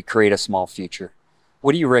do is we create a small future.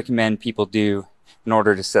 What do you recommend people do in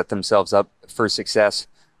order to set themselves up for success,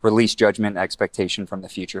 release judgment, expectation from the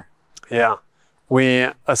future? Yeah. We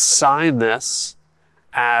assign this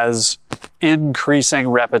as increasing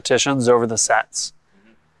repetitions over the sets.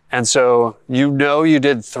 And so you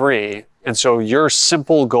did 3. And so your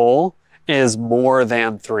simple goal is more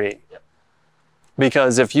than 3.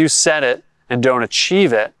 Because if you set it and don't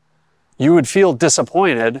achieve it, you would feel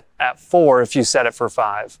disappointed at 4 if you set it for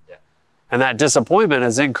 5. And that disappointment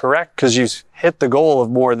is incorrect because you hit the goal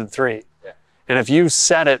of more than 3. And if you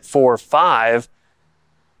set it for 5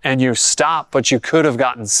 and you stop, but you could have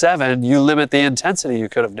gotten 7, you limit the intensity you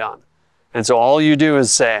could have done. And so all you do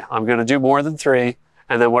is say, I'm going to do more than 3,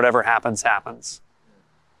 and then whatever happens, happens.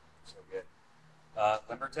 So good.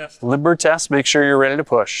 Limber test? Limber test, make sure you're ready to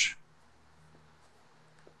push.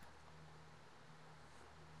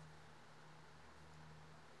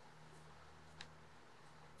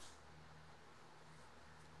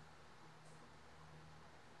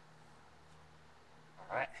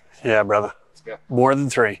 All right. Yeah, brother. Let's go. More than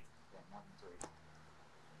 3. Yeah, more than 3.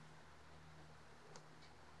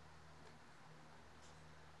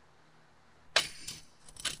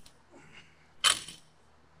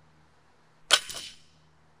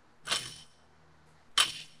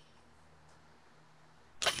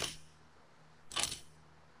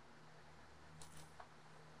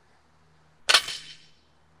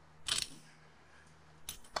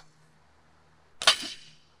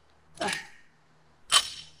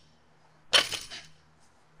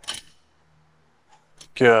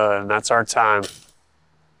 Good, and that's our time.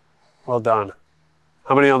 Well done.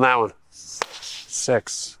 How many on that one?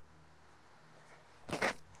 6.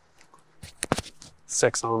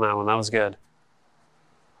 6 on that one, that was good.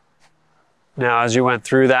 Now, as you went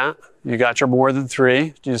through that, you got your more than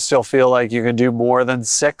 3. Do you still feel like you can do more than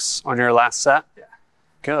 6 on your last set? Yeah.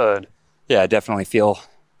 Good. Yeah, I definitely feel,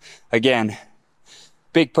 again,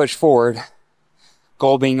 big push forward,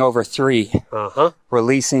 goal being over 3,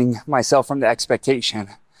 releasing myself from the expectation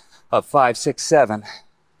of 5, 6, 7.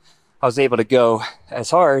 I was able to go as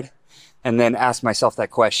hard and then ask myself that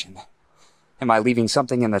question. Am I leaving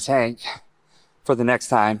something in the tank for the next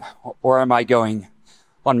time, or am I going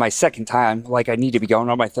on my second time like I need to be going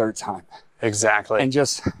on my third time? Exactly. And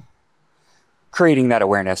just creating that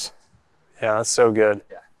awareness. Yeah, that's so good.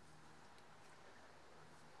 Yeah.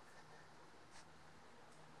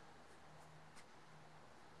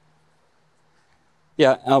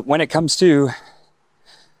 Yeah, when it comes to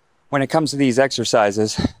these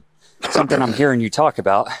exercises, something I'm hearing you talk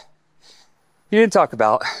about, you didn't talk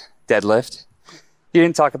about deadlift. You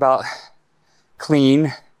didn't talk about clean.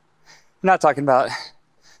 You're not talking about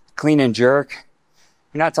clean and jerk.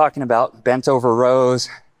 You're not talking about bent over rows.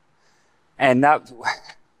 And that,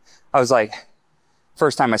 I was like,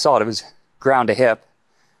 first time I saw it, it was ground to hip,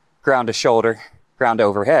 ground to shoulder, ground to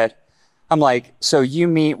overhead. I'm like, so you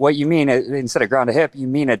mean, what you mean, instead of ground to hip, you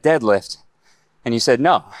mean a deadlift? And you said,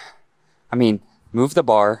 no. I mean, move the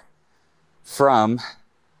bar from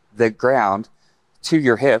the ground to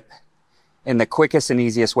your hip in the quickest and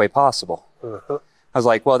easiest way possible. I was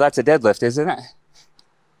like, well, that's a deadlift, isn't it?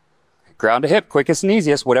 Ground to hip, quickest and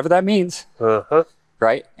easiest, whatever that means.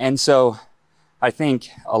 Right? And so I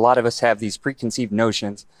think a lot of us have these preconceived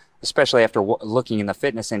notions, especially after looking in the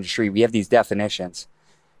fitness industry. We have these definitions.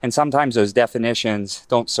 And sometimes those definitions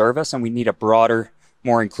don't serve us, and we need a broader,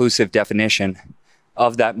 more inclusive definition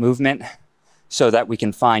of that movement so that we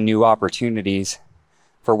can find new opportunities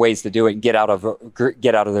for ways to do it and get out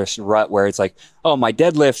of this rut where it's like, oh, my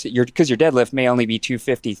deadlift, because your deadlift may only be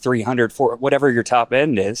 250, 300, 400, whatever your top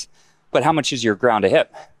end is, but how much is your ground to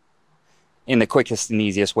hip in the quickest and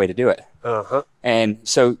easiest way to do it? And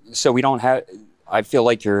so we don't have, I feel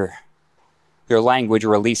like your language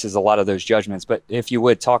releases a lot of those judgments. But if you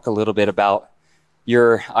would talk a little bit about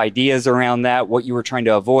your ideas around that, what you were trying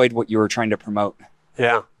to avoid, what you were trying to promote.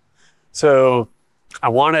 Yeah. So I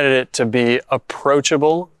wanted it to be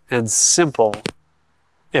approachable and simple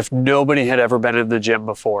if nobody had ever been in the gym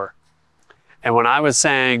before. And when I was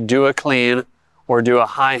saying do a clean or do a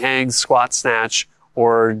high hang squat snatch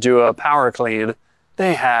or do a power clean,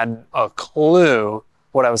 they had a clue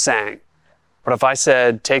what I was saying. But if I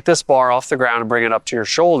said, take this bar off the ground and bring it up to your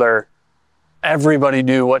shoulder, everybody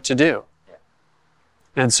knew what to do.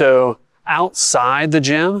 And so outside the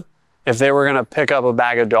gym, if they were going to pick up a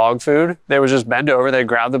bag of dog food, they would just bend over, they'd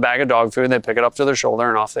grab the bag of dog food, they'd pick it up to their shoulder,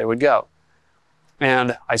 and off they would go.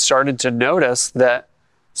 And I started to notice that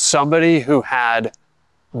somebody who had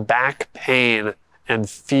back pain and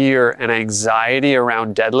fear and anxiety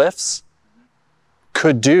around deadlifts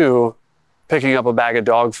could do picking up a bag of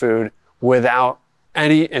dog food without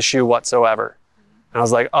any issue whatsoever. And I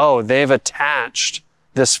was like, oh, they've attached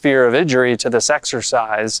this fear of injury to this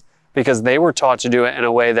exercise because they were taught to do it in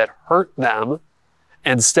a way that hurt them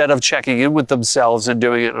instead of checking in with themselves and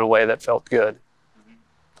doing it in a way that felt good.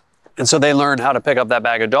 And so they learned how to pick up that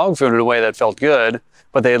bag of dog food in a way that felt good,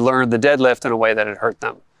 but they learned the deadlift in a way that it hurt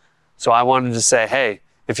them. So I wanted to say, hey,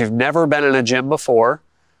 if you've never been in a gym before,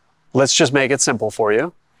 let's just make it simple for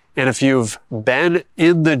you. And if you've been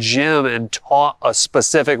in the gym and taught a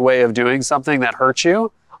specific way of doing something that hurts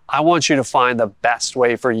you, I want you to find the best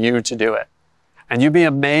way for you to do it. And you'd be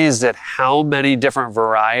amazed at how many different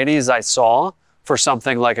varieties I saw for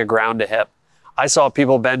something like a ground to hip. I saw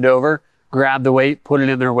people bend over, grab the weight, put it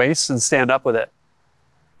in their waist, and stand up with it.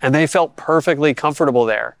 And they felt perfectly comfortable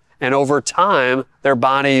there. And over time, their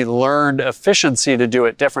body learned efficiency to do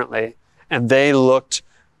it differently, and they looked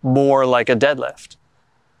more like a deadlift.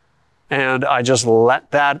 And I just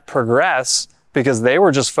let that progress because they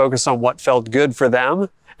were just focused on what felt good for them,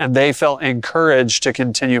 and they felt encouraged to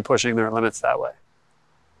continue pushing their limits that way.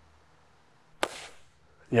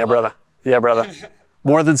 Yeah, brother. Yeah, brother.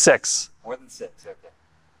 More than 6. More than 6, okay.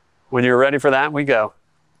 When you're ready for that, we go.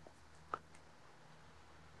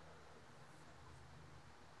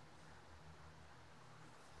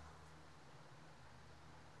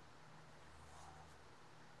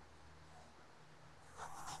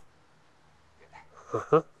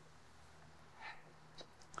 Uh-huh.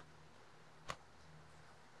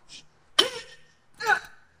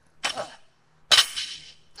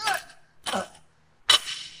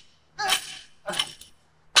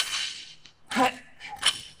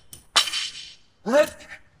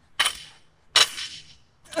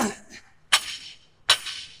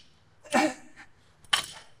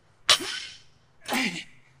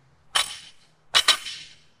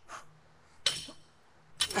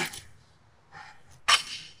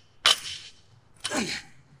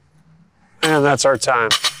 And that's our time.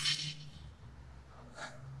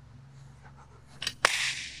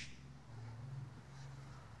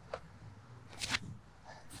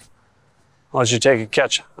 I'll let you take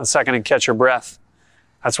a second and catch your breath.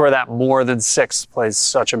 That's where that more than 6 plays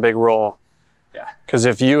such a big role. Yeah. Because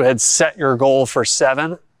if you had set your goal for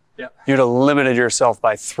 7, you'd have limited yourself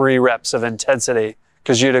by 3 reps of intensity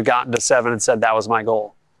because you'd have gotten to 7 and said, that was my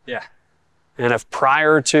goal. Yeah. And if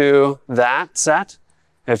prior to that set,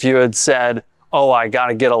 if you had said, oh, I got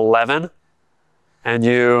to get 11, and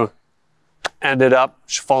you ended up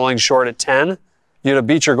falling short at 10, you'd have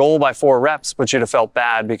beat your goal by 4 reps, but you'd have felt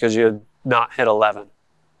bad because you had not hit 11.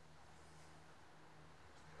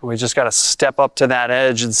 We just got to step up to that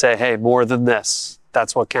edge and say, hey, more than this.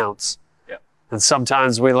 That's what counts. Yeah. And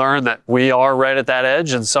sometimes we learn that we are right at that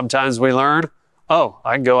edge, and sometimes we learn, oh,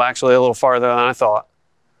 I can go actually a little farther than I thought.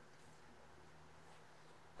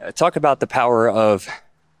 Talk about the power of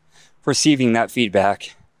receiving that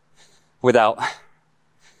feedback without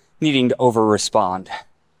needing to over-respond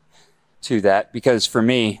to that. Because for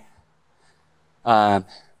me,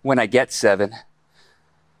 when I get 7,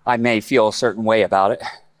 I may feel a certain way about it,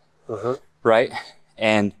 right?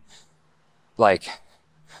 And like,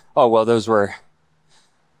 oh, well, those were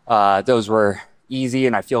easy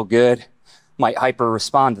and I feel good. Might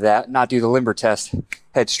hyper-respond to that, not do the limber test,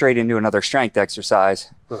 head straight into another strength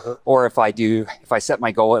exercise. Or if I set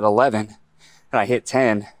my goal at 11 and I hit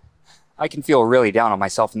 10, I can feel really down on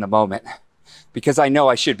myself in the moment because I know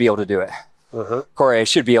I should be able to do it. Corey, I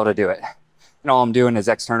should be able to do it. And all I'm doing is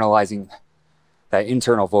externalizing that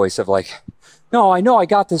internal voice of like, no, I know I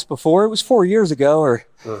got this before. It was 4 years ago, or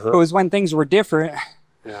it was when things were different.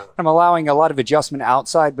 Yeah. I'm allowing a lot of adjustment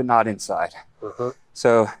outside, but not inside.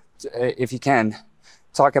 So if you can,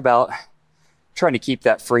 talk about trying to keep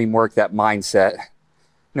that framework, that mindset,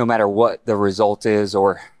 no matter what the result is,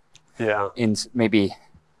 or maybe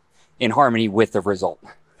in harmony with the result.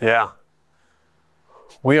 Yeah.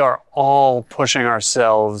 We are all pushing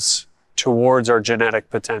ourselves towards our genetic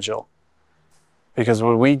potential. Because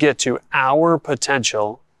when we get to our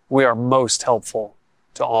potential, we are most helpful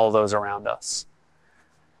to all those around us.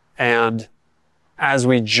 And as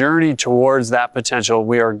we journey towards that potential,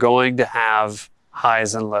 we are going to have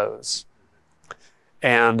highs and lows.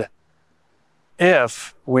 And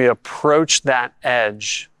if we approach that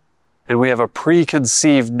edge and we have a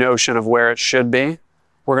preconceived notion of where it should be,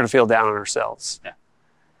 we're going to feel down on ourselves. Yeah.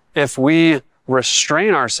 If we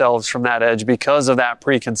restrain ourselves from that edge because of that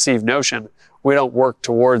preconceived notion, we don't work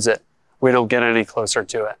towards it. We don't get any closer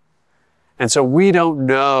to it. And so we don't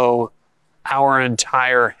know our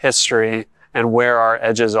entire history and where our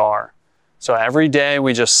edges are. So every day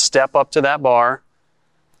we just step up to that bar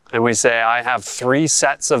and we say, I have 3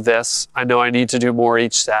 sets of this. I know I need to do more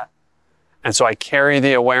each set. And so I carry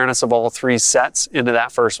the awareness of all 3 sets into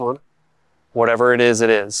that first one. Whatever it is, it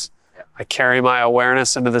is. Yeah. I carry my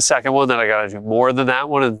awareness into the second one that I got to do more than that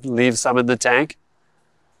one and leave some in the tank.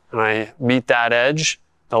 And I meet that edge.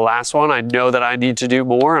 The last one, I know that I need to do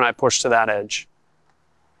more, and I push to that edge.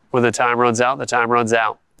 When the time runs out, the time runs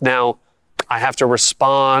out. Now, I have to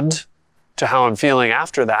respond to how I'm feeling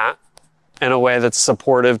after that in a way that's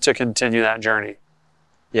supportive to continue that journey.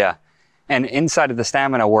 Yeah. And inside of the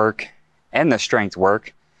stamina work and the strength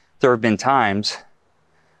work, there have been times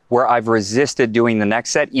where I've resisted doing the next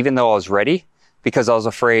set, even though I was ready, because I was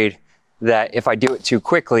afraid that if I do it too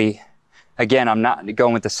quickly, again, I'm not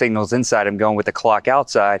going with the signals inside, I'm going with the clock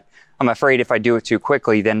outside. I'm afraid if I do it too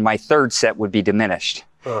quickly, then my third set would be diminished.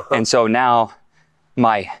 And so now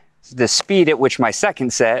the speed at which my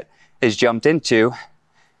second set is jumped into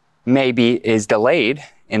maybe is delayed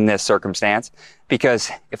in this circumstance, because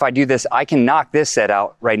if I do this, I can knock this set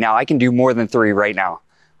out right now. I can do more than 3 right now.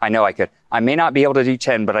 I know I could. I may not be able to do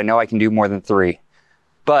 10, but I know I can do more than 3.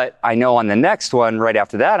 But I know on the next one, right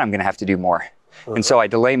after that, I'm going to have to do more. And so I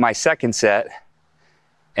delay my second set,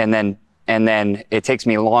 and then it takes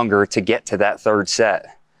me longer to get to that third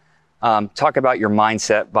set. Talk about your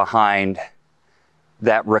mindset behind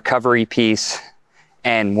that recovery piece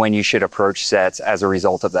and when you should approach sets as a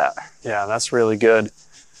result of that. Yeah, that's really good.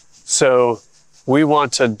 So we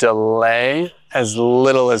want to delay as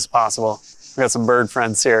little as possible. We got some bird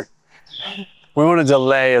friends here. We want to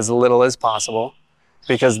delay as little as possible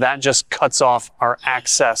because that just cuts off our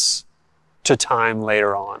access to time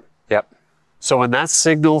later on. Yep. So when that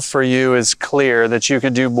signal for you is clear that you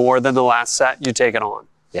can do more than the last set, you take it on.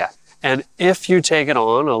 Yeah. And if you take it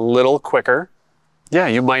on a little quicker, yeah,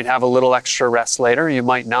 you might have a little extra rest later, you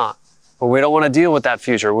might not. But we don't want to deal with that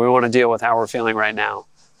future. We want to deal with how we're feeling right now.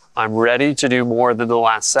 I'm ready to do more than the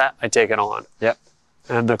last set, I take it on. Yep.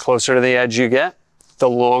 And the closer to the edge you get, the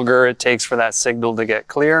longer it takes for that signal to get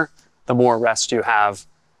clear, the more rest you have.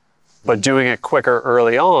 But doing it quicker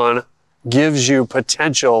early on gives you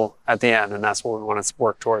potential at the end, and that's what we want to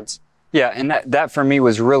work towards. Yeah, and that for me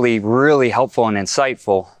was really, really helpful and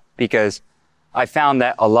insightful, because I found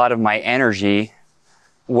that a lot of my energy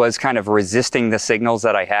was kind of resisting the signals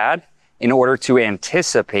that I had in order to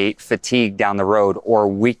anticipate fatigue down the road or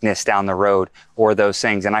weakness down the road or those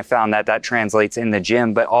things. And I found that translates in the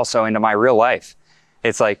gym, but also into my real life.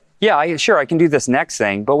 It's like, yeah, I can do this next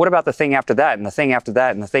thing, but what about the thing after that and the thing after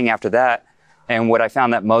that and the thing after that? And what I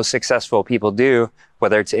found that most successful people do,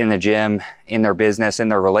 whether it's in the gym, in their business, in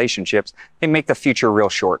their relationships, they make the future real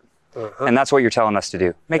short. And that's what you're telling us to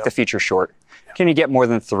do. Make the future short. Can you get more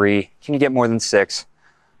than 3? Can you get more than 6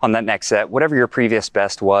 on that next set? Whatever your previous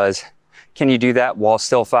best was, can you do that while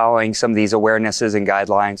still following some of these awarenesses and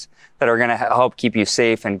guidelines that are going to help keep you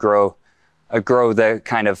safe and grow the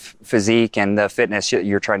kind of physique and the fitness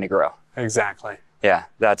you're trying to grow? Exactly. Yeah,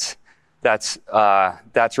 that's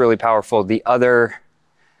really powerful. The other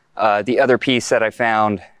piece that I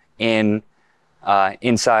found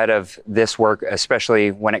inside of this work,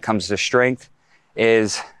 especially when it comes to strength,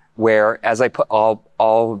 is where, as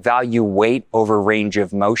I'll value weight over range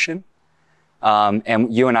of motion.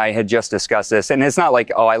 And you and I had just discussed this, and it's not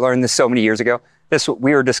like, I learned this so many years ago.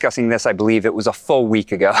 We were discussing this, I believe it was a full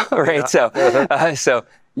week ago, right? Yeah. So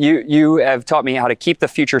you have taught me how to keep the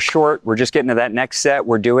future short. We're just getting to that next set.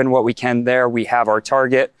 We're doing what we can there. We have our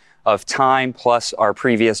target of time plus our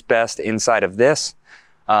previous best inside of this.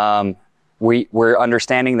 We're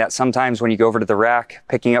understanding that sometimes when you go over to the rack,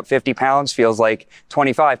 picking up 50 pounds feels like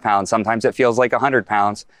 25 pounds. Sometimes it feels like 100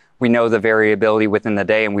 pounds. We know the variability within the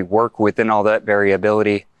day, and we work within all that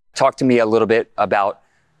variability. Talk to me a little bit about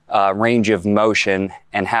range of motion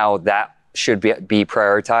and how that should be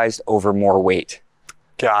prioritized over more weight.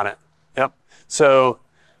 Got it. Yep. So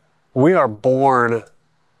we are born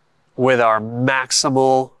with our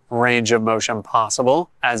maximal range of motion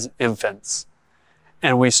possible as infants.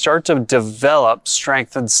 And we start to develop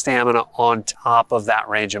strength and stamina on top of that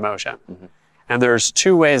range of motion. Mm-hmm. And there's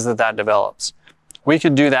 2 ways that develops. We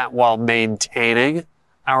can do that while maintaining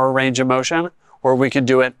our range of motion, or we can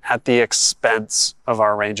do it at the expense of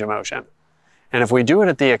our range of motion. And if we do it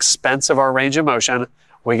at the expense of our range of motion,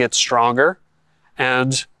 we get stronger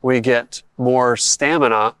and we get more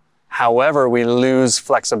stamina. However, we lose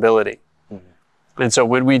flexibility. Mm-hmm. And so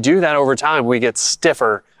when we do that over time, we get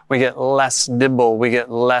stiffer, we get less nimble, we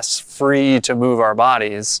get less free to move our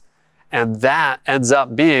bodies. And that ends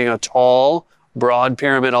up being a tall, broad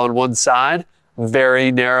pyramid on one side,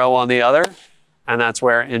 very narrow on the other. And that's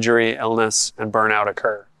where injury, illness, and burnout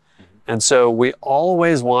occur. Mm-hmm. And so we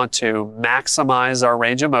always want to maximize our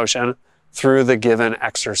range of motion through the given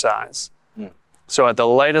exercise. Mm. So at the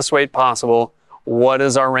lightest weight possible, what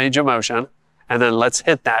is our range of motion? And then let's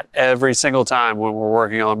hit that every single time when we're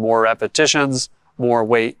working on more repetitions, more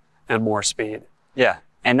weight, and more speed. Yeah,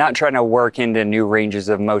 and not trying to work into new ranges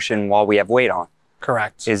of motion while we have weight on.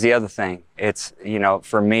 Correct. Is the other thing. It's,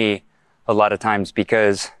 for me, a lot of times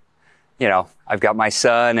because, I've got my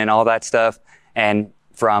son and all that stuff. And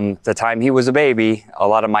from the time he was a baby, a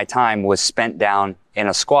lot of my time was spent down in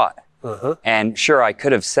a squat. Uh-huh. And sure, I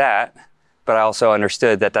could have sat, but I also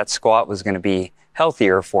understood that squat was going to be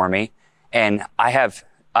healthier for me. And I have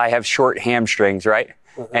short hamstrings, right?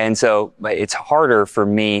 And so it's harder for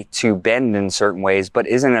me to bend in certain ways, but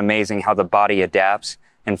isn't it amazing how the body adapts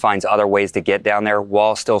and finds other ways to get down there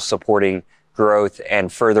while still supporting growth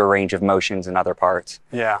and further range of motions in other parts?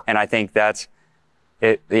 Yeah. And I think that's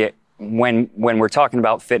it. When we're talking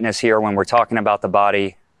about fitness here, when we're talking about the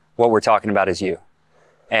body, what we're talking about is you.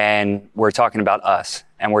 And we're talking about us.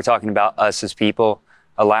 And we're talking about us as people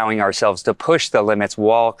allowing ourselves to push the limits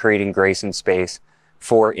while creating grace and space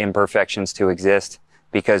for imperfections to exist.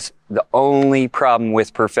 Because the only problem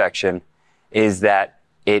with perfection is that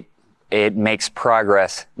it makes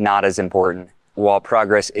progress not as important, while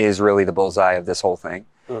progress is really the bullseye of this whole thing.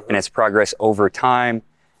 And it's progress over time,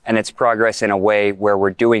 and it's progress in a way where we're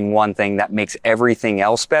doing one thing that makes everything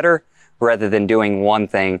else better, rather than doing one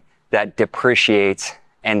thing that depreciates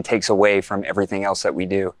and takes away from everything else that we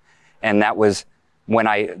do. And that was when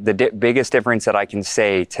the biggest difference that I can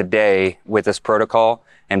say today with this protocol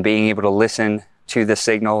and being able to listen to the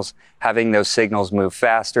signals, having those signals move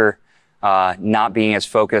faster, not being as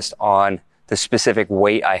focused on the specific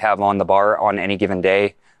weight I have on the bar on any given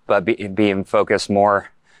day, but being focused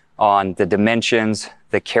more on the dimensions,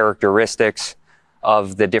 the characteristics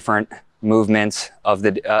of the different movements, of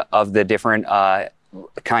the different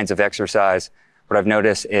kinds of exercise. What I've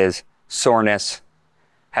noticed is soreness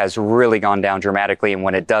has really gone down dramatically. And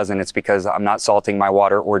when it doesn't, it's because I'm not salting my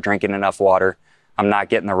water or drinking enough water. I'm not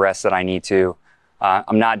getting the rest that I need to.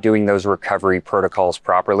 I'm not doing those recovery protocols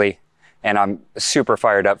properly. And I'm super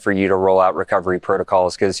fired up for you to roll out recovery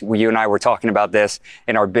protocols, because you and I were talking about this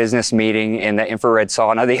in our business meeting in the infrared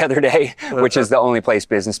sauna the other day, which is the only place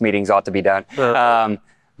business meetings ought to be done.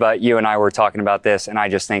 But you and I were talking about this, and I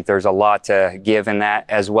just think there's a lot to give in that,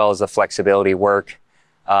 as well as the flexibility work.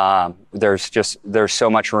 There's so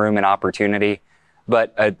much room and opportunity.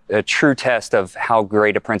 But a true test of how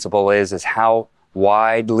great a principle is how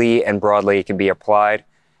widely and broadly it can be applied.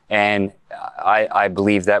 And I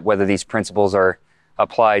believe that whether these principles are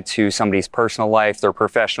applied to somebody's personal life, their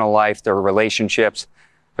professional life, their relationships,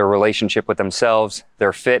 their relationship with themselves,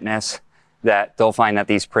 their fitness, that they'll find that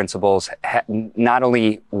these principles not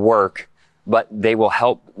only work, but they will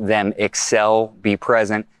help them excel, be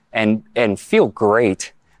present, and feel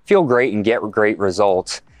great and get great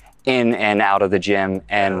results in and out of the gym.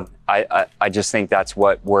 And I just think that's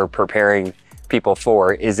what we're preparing people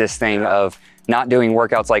for, is this thing of not doing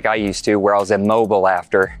workouts like I used to, where I was immobile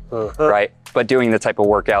after, right? But doing the type of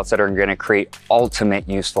workouts that are going to create ultimate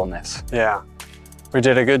usefulness. Yeah. We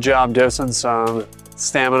did a good job dosing some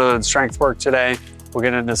stamina and strength work today. We'll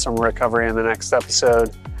get into some recovery in the next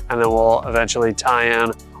episode, and then we'll eventually tie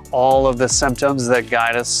in all of the symptoms that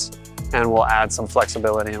guide us, and we'll add some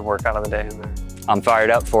flexibility and workout of the day in there. I'm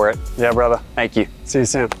fired up for it. Yeah, brother. Thank you. See you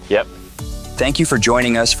soon. Yep. Thank you for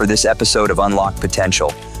joining us for this episode of Unlock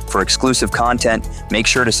Potential. For exclusive content, make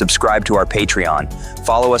sure to subscribe to our Patreon.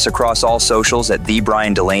 Follow us across all socials at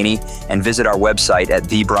 @TheBrianDelaney, and visit our website at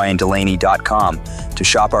thebriandelaney.com to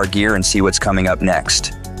shop our gear and see what's coming up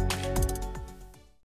next.